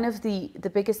one of the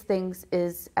biggest things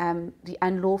is the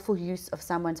unlawful use of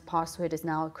someone's password is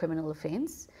now a criminal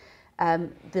offence.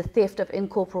 The theft of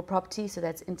incorporeal property, so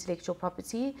that's intellectual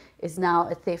property, is now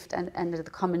a theft under the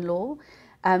common law.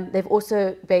 They've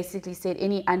also basically said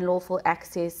any unlawful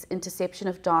access, interception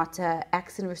of data,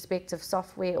 acts in respect of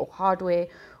software or hardware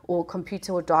or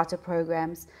computer or data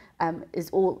programs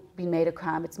is all been made a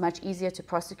crime. It's much easier to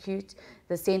prosecute.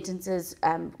 The sentences,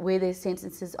 where their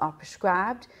sentences are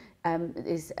prescribed,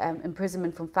 is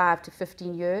imprisonment from 5 to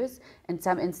 15 years. In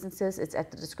some instances, it's at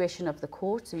the discretion of the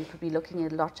court, so you could be looking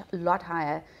at a lot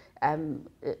higher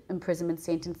imprisonment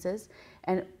sentences.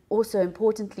 And also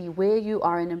importantly, where you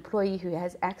are an employee who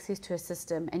has access to a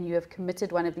system and you have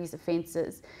committed one of these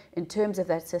offences in terms of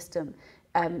that system,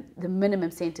 the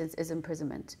minimum sentence is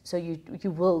imprisonment. So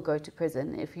you will go to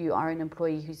prison if you are an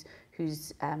employee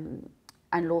who's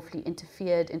unlawfully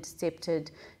interfered,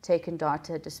 intercepted, taken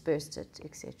data, dispersed it,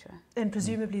 etc. And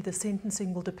presumably the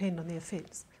sentencing will depend on the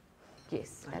offence.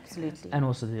 Yes, absolutely. And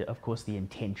also, of course, the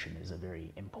intention is a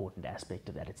very important aspect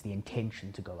of that. It's the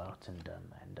intention to go out and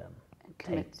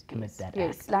commit that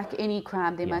yes, act. like any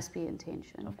crime, there must be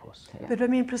intention. Of course. Yeah. But I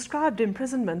mean, prescribed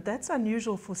imprisonment, that's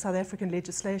unusual for South African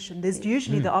legislation. There's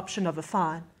usually the option of a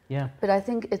fine. Yeah. But I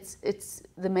think it's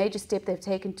the major step they've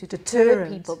taken to deter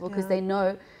Deterrent, people, because yeah. they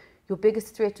know your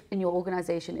biggest threat in your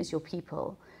organization is your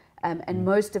people. And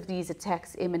most of these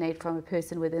attacks emanate from a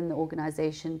person within the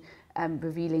organization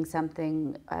revealing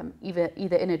something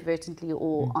either inadvertently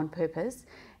or on purpose.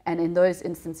 And in those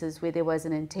instances where there was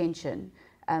an intention,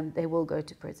 they will go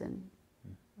to prison.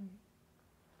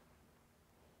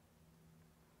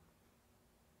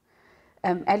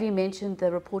 Ali mentioned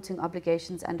the reporting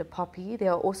obligations under POPI.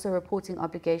 There are also reporting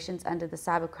obligations under the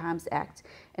Cyber Crimes Act,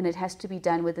 and it has to be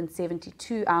done within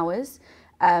 72 hours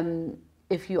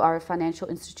if you are a financial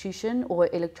institution or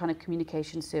electronic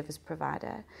communication service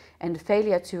provider. And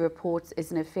failure to report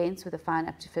is an offence with a fine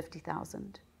up to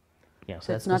 50,000. Yeah,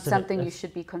 so it's not something you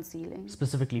should be concealing.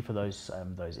 Specifically for those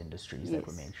industries Yes. that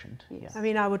were mentioned. Yes. Yeah. I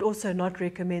mean, I would also not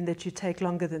recommend that you take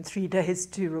longer than 3 days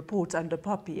to report under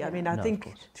POPI. Yeah. I mean, I No, of think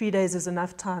course. 3 days is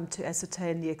enough time to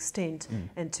ascertain the extent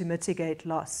and to mitigate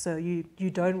loss. So you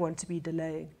don't want to be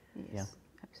delaying. Yes, Yeah.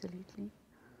 absolutely.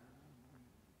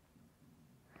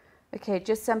 Okay,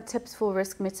 just some tips for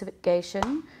risk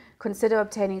mitigation. Consider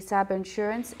obtaining cyber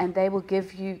insurance, and they will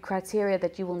give you criteria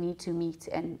that you will need to meet,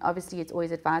 and obviously it's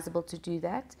always advisable to do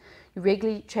that. You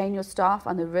regularly train your staff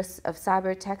on the risks of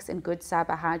cyber attacks and good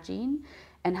cyber hygiene,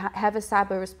 and have a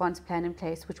cyber response plan in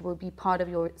place, which will be part of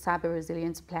your cyber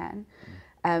resilience plan.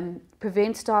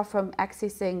 Prevent staff from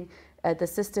accessing the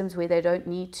systems where they don't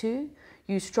need to.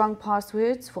 Use strong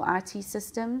passwords for IT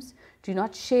systems. Do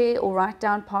not share or write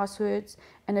down passwords,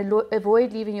 and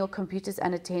avoid leaving your computers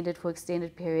unattended for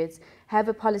extended periods. Have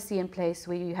a policy in place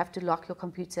where you have to lock your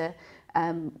computer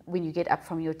when you get up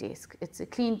from your desk. It's a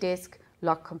clean desk,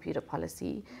 lock computer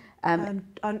policy. On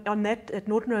that, at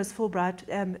Norton Rose Fulbright,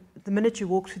 the minute you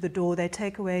walk through the door, they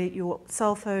take away your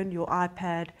cell phone, your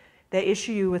iPad, they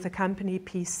issue you with a company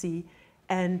PC,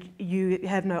 and you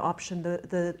have no option.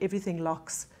 Everything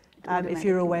locks. If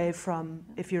you're away from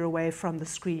the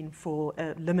screen for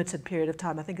a limited period of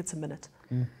time. I think it's a minute.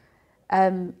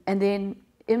 And then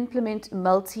implement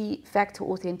multi-factor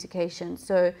authentication.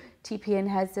 So TPN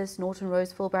has this, Norton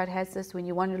Rose Fulbright has this. When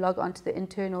you want to log onto the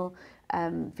internal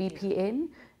VPN,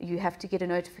 you have to get a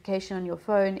notification on your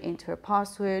phone, enter a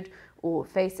password or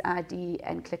Face ID,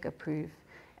 and click approve.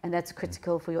 And that's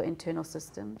critical for your internal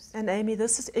systems. And Amy,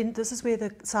 this is where the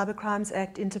Cyber Crimes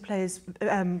Act interplays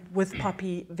with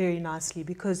POPI very nicely,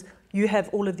 because you have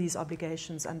all of these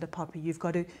obligations under POPI. You've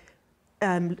got to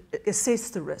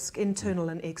assess the risk, internal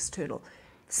and external,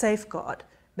 safeguard,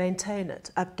 maintain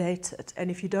it, update it. And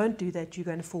if you don't do that, you're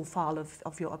going to fall foul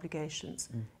of your obligations.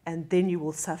 And then you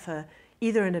will suffer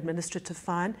either an administrative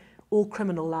fine or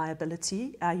criminal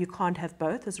liability. You can't have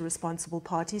both as a responsible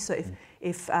party. So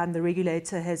if the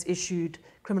regulator has issued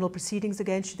criminal proceedings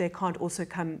against you, they can't also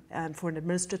come for an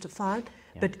administrative fine,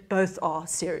 but both are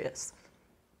serious.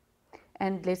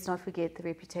 And let's not forget the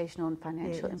reputational and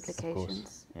financial Yes.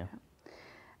 implications. Yeah.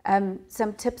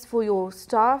 Some tips for your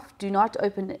staff: do not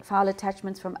open file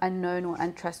attachments from unknown or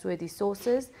untrustworthy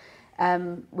sources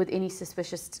with any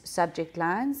suspicious subject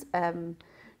lines.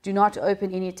 Do not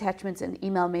open any attachments and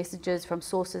email messages from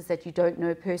sources that you don't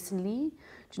know personally.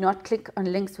 Do not click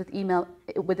on links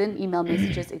within email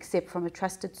messages except from a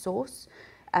trusted source.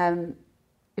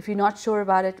 If you're not sure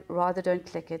about it, rather don't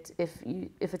click it.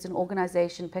 If it's an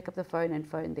organization, pick up the phone and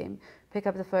phone them. Pick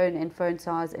up the phone and phone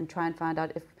SARS and try and find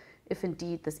out if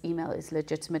indeed this email is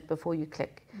legitimate before you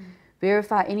click.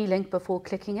 Verify any link before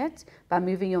clicking it by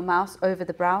moving your mouse over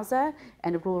the browser,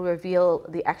 and it will reveal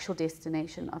the actual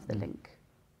destination of the link.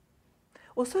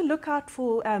 Also look out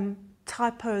for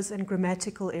typos and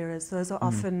grammatical errors. Those are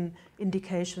often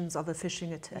indications of a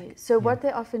phishing attack. So what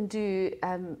they often do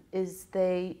is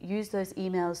they use those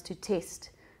emails to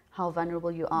test how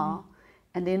vulnerable you are,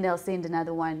 and then they'll send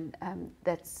another one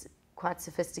that's quite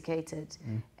sophisticated,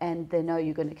 and they know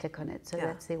you're going to click on it, so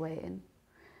that's their way in.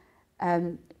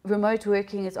 Remote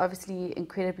working is obviously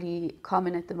incredibly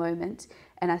common at the moment,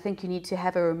 and I think you need to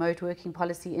have a remote working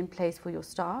policy in place for your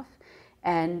staff.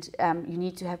 And you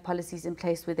need to have policies in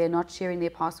place where they're not sharing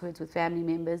their passwords with family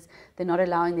members, they're not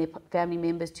allowing their family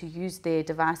members to use their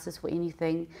devices for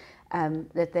anything,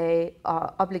 that they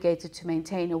are obligated to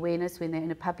maintain awareness when they're in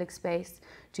a public space,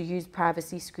 to use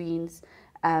privacy screens,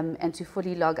 and to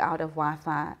fully log out of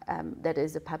Wi-Fi that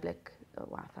is a public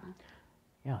Wi-Fi.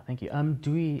 Yeah, thank you.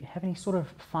 Do we have any sort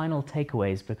of final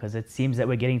takeaways, because it seems that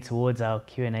we're getting towards our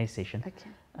Q&A session? Okay.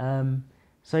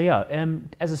 So yeah,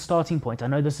 as a starting point, I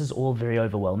know this is all very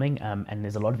overwhelming, and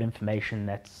there's a lot of information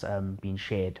that's been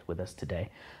shared with us today.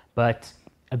 But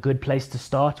a good place to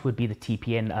start would be the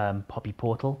TPN POPI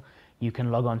portal. You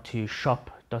can log on to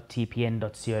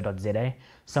shop.tpn.co.za.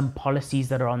 Some policies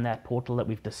that are on that portal that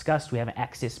we've discussed: we have an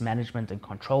access management and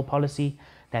control policy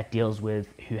that deals with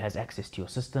who has access to your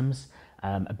systems.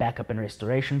 A backup and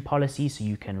restoration policy, so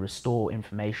you can restore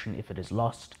information if it is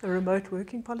lost. A remote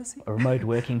working policy? A remote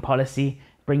working policy.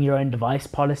 Bring your own device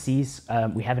policies.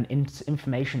 We have an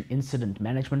information incident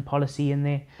management policy in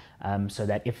there, so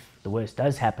that if the worst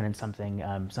does happen and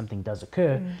something does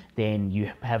occur, then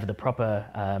you have the proper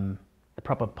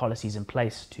policies in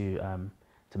place to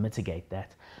mitigate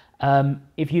that.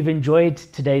 If you've enjoyed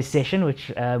today's session,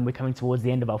 which we're coming towards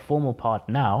the end of our formal part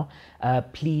now,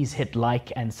 please hit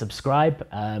like and subscribe.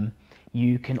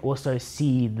 You can also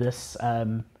see this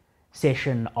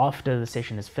session after the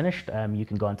session is finished. You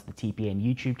can go onto the TPN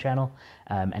YouTube channel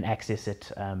and access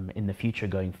it in the future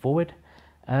going forward.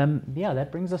 Yeah,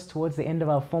 that brings us towards the end of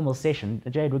our formal session.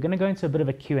 Jade, we're going to go into a bit of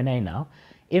a Q&A now.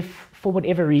 If for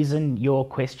whatever reason your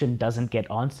question doesn't get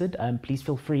answered, please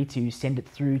feel free to send it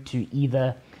through to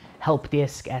either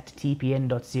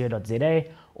helpdesk@tpn.co.za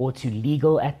or to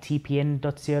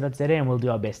legal@tpn.co.za, and we'll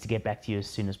do our best to get back to you as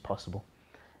soon as possible.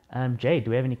 Jade,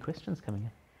 do we have any questions coming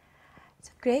in?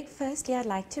 So Greg, firstly, I'd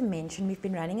like to mention we've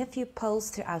been running a few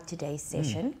polls throughout today's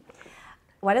session.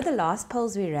 One of the last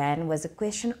polls we ran was a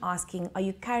question asking, are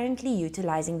you currently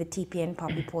utilizing the TPN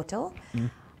Poppy portal?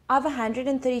 Of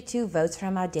 132 votes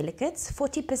from our delegates,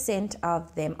 40%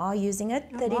 of them are using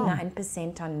it,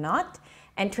 39% are not,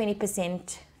 and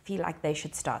 20% feel like they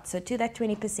should start. So to that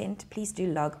 20%, please do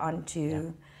log on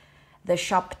to the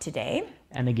shop today.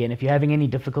 And again, if you're having any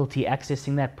difficulty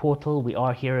accessing that portal, we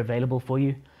are here available for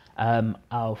you.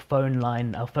 Our phone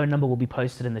number will be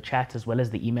posted in the chat, as well as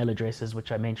the email addresses which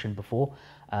I mentioned before.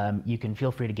 You can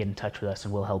feel free to get in touch with us,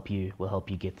 and we'll help you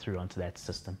get through onto that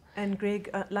system. And Greg,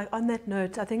 like on that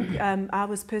note, I think I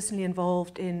was personally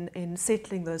involved in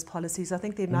settling those policies. I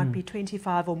think there might be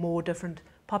 25 or more different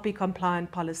Poppy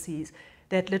compliant policies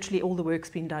that literally all the work's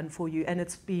been done for you, and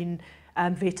it's been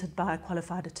vetted by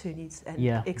qualified attorneys and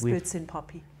experts in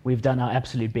Poppy. We've done our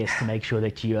absolute best to make sure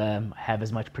that you have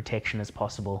as much protection as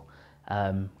possible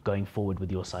going forward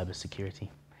with your cybersecurity.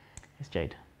 Yes,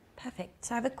 Jade. Perfect.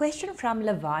 So I have a question from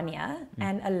Lavania,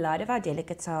 and a lot of our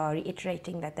delegates are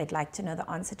reiterating that they'd like to know the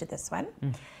answer to this one.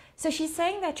 So she's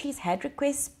saying that she's had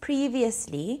requests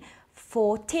previously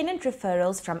for tenant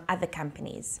referrals from other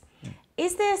companies.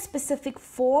 Is there a specific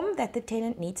form that the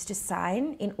tenant needs to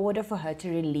sign in order for her to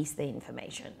release the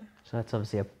information? So that's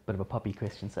obviously a bit of a Poppy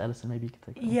question. So Alison, maybe you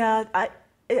could take that. Yeah,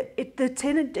 the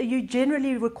tenant, you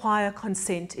generally require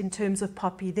consent in terms of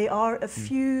Poppy. There are a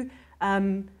few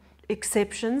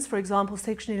exceptions. For example,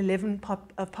 Section 11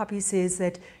 of Poppy says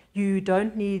that you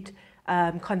don't need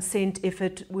consent if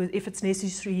it's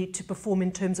necessary to perform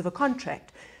in terms of a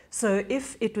contract. So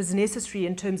if it was necessary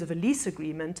in terms of a lease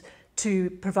agreement to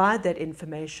provide that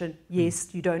information,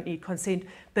 yes, you don't need consent.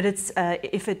 But it's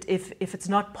if it's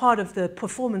not part of the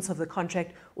performance of the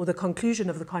contract or the conclusion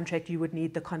of the contract, you would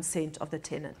need the consent of the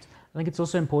tenant. I think it's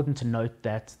also important to note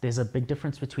that there's a big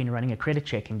difference between running a credit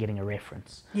check and getting a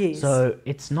reference. Yes. So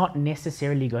it's not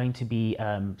necessarily going to be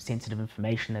sensitive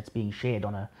information that's being shared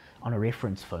on a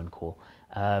reference phone call.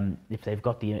 If they've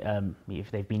got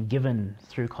if they've been given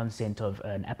through consent of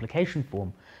an application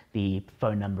form the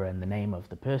phone number and the name of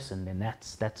the person, then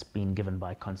that's been given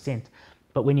by consent.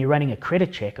 But when you're running a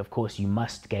credit check, of course, you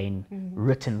must gain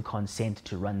written consent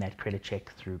to run that credit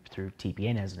check through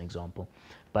TPN, as an example.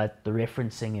 But the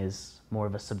referencing is more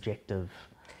of a subjective.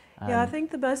 Yeah, I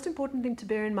think the most important thing to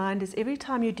bear in mind is every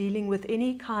time you're dealing with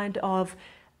any kind of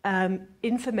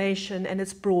information, and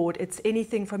it's broad, it's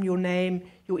anything from your name,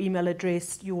 your email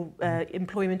address, your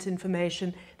employment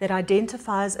information that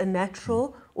identifies a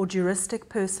natural or juristic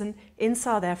person in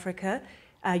South Africa.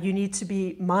 You need to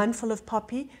be mindful of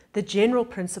Poppy. The general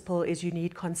principle is you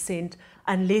need consent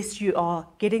unless you are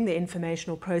getting the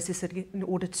information or process it in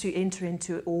order to enter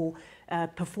into or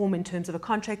perform in terms of a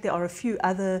contract. There are a few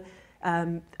other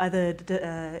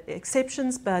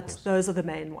exceptions, but those are the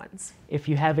main ones. If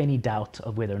you have any doubt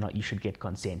of whether or not you should get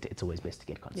consent, it's always best to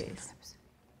get consent. Yes.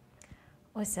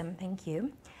 Awesome, thank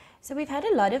you. So we've had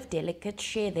a lot of delegates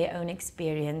share their own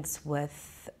experience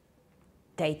with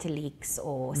data leaks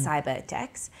or cyber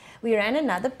attacks. We ran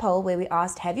another poll where we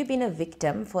asked, have you been a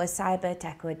victim for a cyber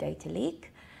attack or a data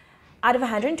leak? Out of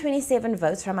 127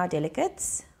 votes from our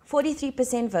delegates,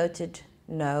 43% voted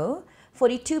no,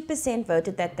 42%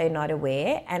 voted that they're not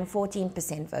aware, and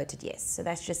 14% voted yes. So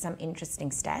that's just some interesting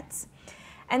stats.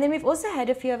 And then we've also had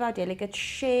a few of our delegates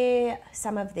share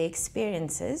some of their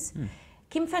experiences.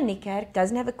 Kim van Niekerk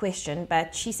doesn't have a question,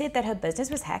 but she said that her business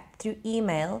was hacked through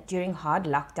email during hard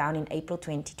lockdown in April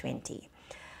 2020.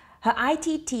 Her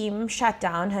IT team shut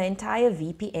down her entire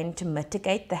VPN to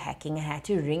mitigate the hacking and had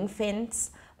to ring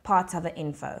fence parts of her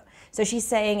info. So she's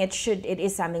saying it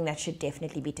is something that should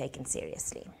definitely be taken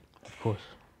seriously. Of course.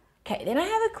 Okay, then I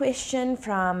have a question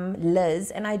from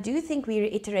Liz, and I do think we're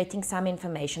reiterating some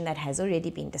information that has already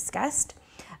been discussed.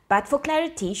 But for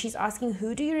clarity, she's asking,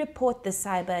 who do you report the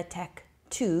cyber attack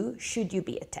to should you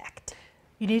be attacked?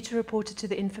 You need to report it to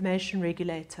the information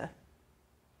regulator.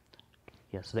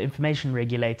 Yeah, so the information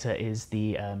regulator is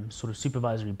the sort of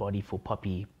supervisory body for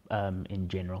Poppy in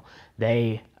general,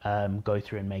 they go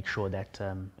through and make sure that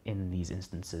in these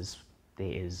instances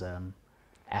there is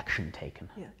action taken.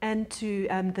 Yeah. And to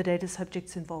the data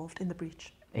subjects involved in the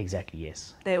breach. Exactly,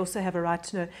 yes. They also have a right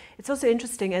to know. It's also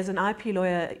interesting, as an IP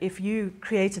lawyer, if you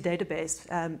create a database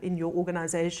in your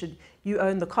organization, you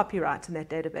own the copyright in that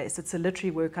database. It's a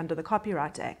literary work under the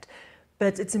Copyright Act.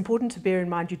 But it's important to bear in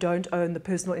mind you don't own the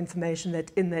personal information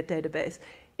that's in that database.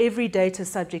 Every data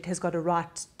subject has got a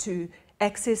right to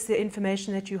access the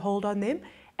information that you hold on them,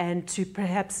 and to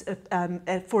perhaps,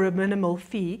 for a minimal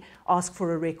fee, ask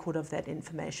for a record of that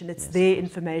information. It's their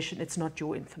information, it's not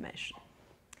your information.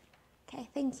 Okay,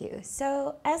 thank you.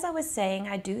 So as I was saying,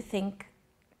 I do think,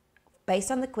 based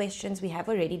on the questions, we have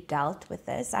already dealt with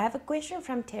this. I have a question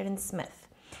from Terence Smith.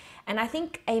 And I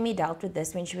think Amy dealt with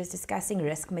this when she was discussing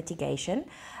risk mitigation.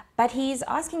 But he's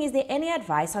asking, is there any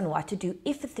advice on what to do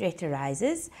if a threat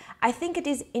arises? I think it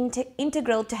is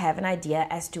integral to have an idea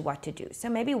as to what to do. So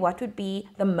maybe what would be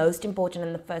the most important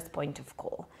and the first point of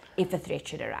call if a threat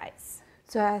should arise?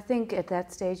 So I think at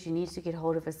that stage you need to get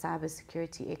hold of a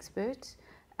cybersecurity expert.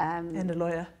 And a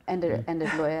lawyer. And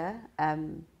a lawyer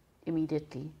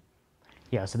immediately.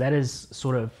 Yeah, so that is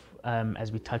sort of,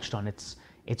 as we touched on,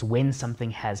 it's when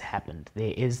something has happened.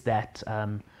 There is that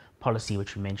policy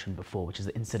which we mentioned before, which is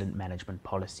the incident management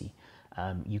policy.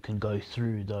 You can go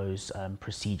through those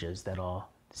procedures that are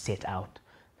set out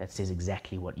that says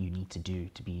exactly what you need to do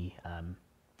to be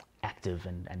active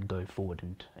and go forward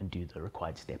and do the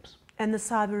required steps. And the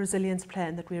cyber resilience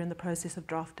plan that we're in the process of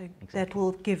drafting, Exactly. that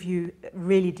will give you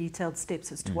really detailed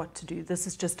steps as to what to do. This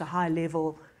is just a high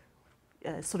level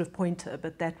sort of pointer,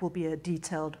 but that will be a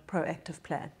detailed proactive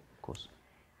plan. Of course.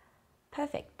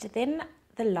 Perfect. Then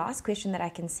the last question that I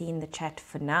can see in the chat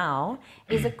for now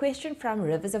is a question from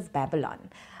Rivers of Babylon.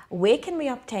 Where can we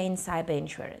obtain cyber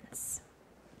insurance?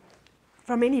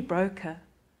 From any broker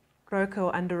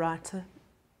or underwriter.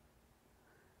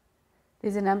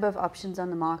 There's a number of options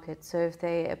on the market, so if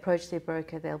they approach their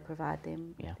broker, they'll provide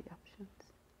them with the options.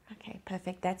 Okay,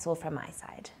 perfect. That's all from my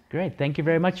side. Great. Thank you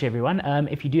very much, everyone.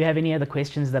 If you do have any other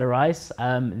questions that arise,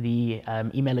 the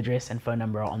email address and phone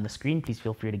number are on the screen. Please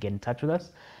feel free to get in touch with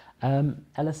us.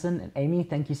 Alison and Amy,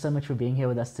 thank you so much for being here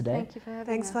with us today. Thank you for having us.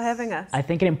 Thanks for having us. I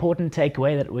think an important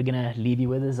takeaway that we're going to leave you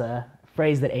with is a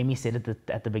phrase that Amy said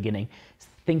at the beginning.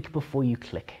 Think before you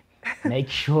click. Make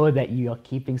sure that you are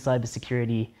keeping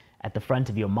cybersecurity at the front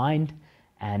of your mind,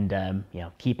 and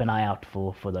keep an eye out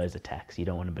for those attacks. You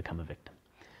don't want to become a victim.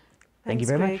 Thank you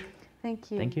very much. Greg.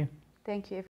 Thank you. Thank you. Thank you.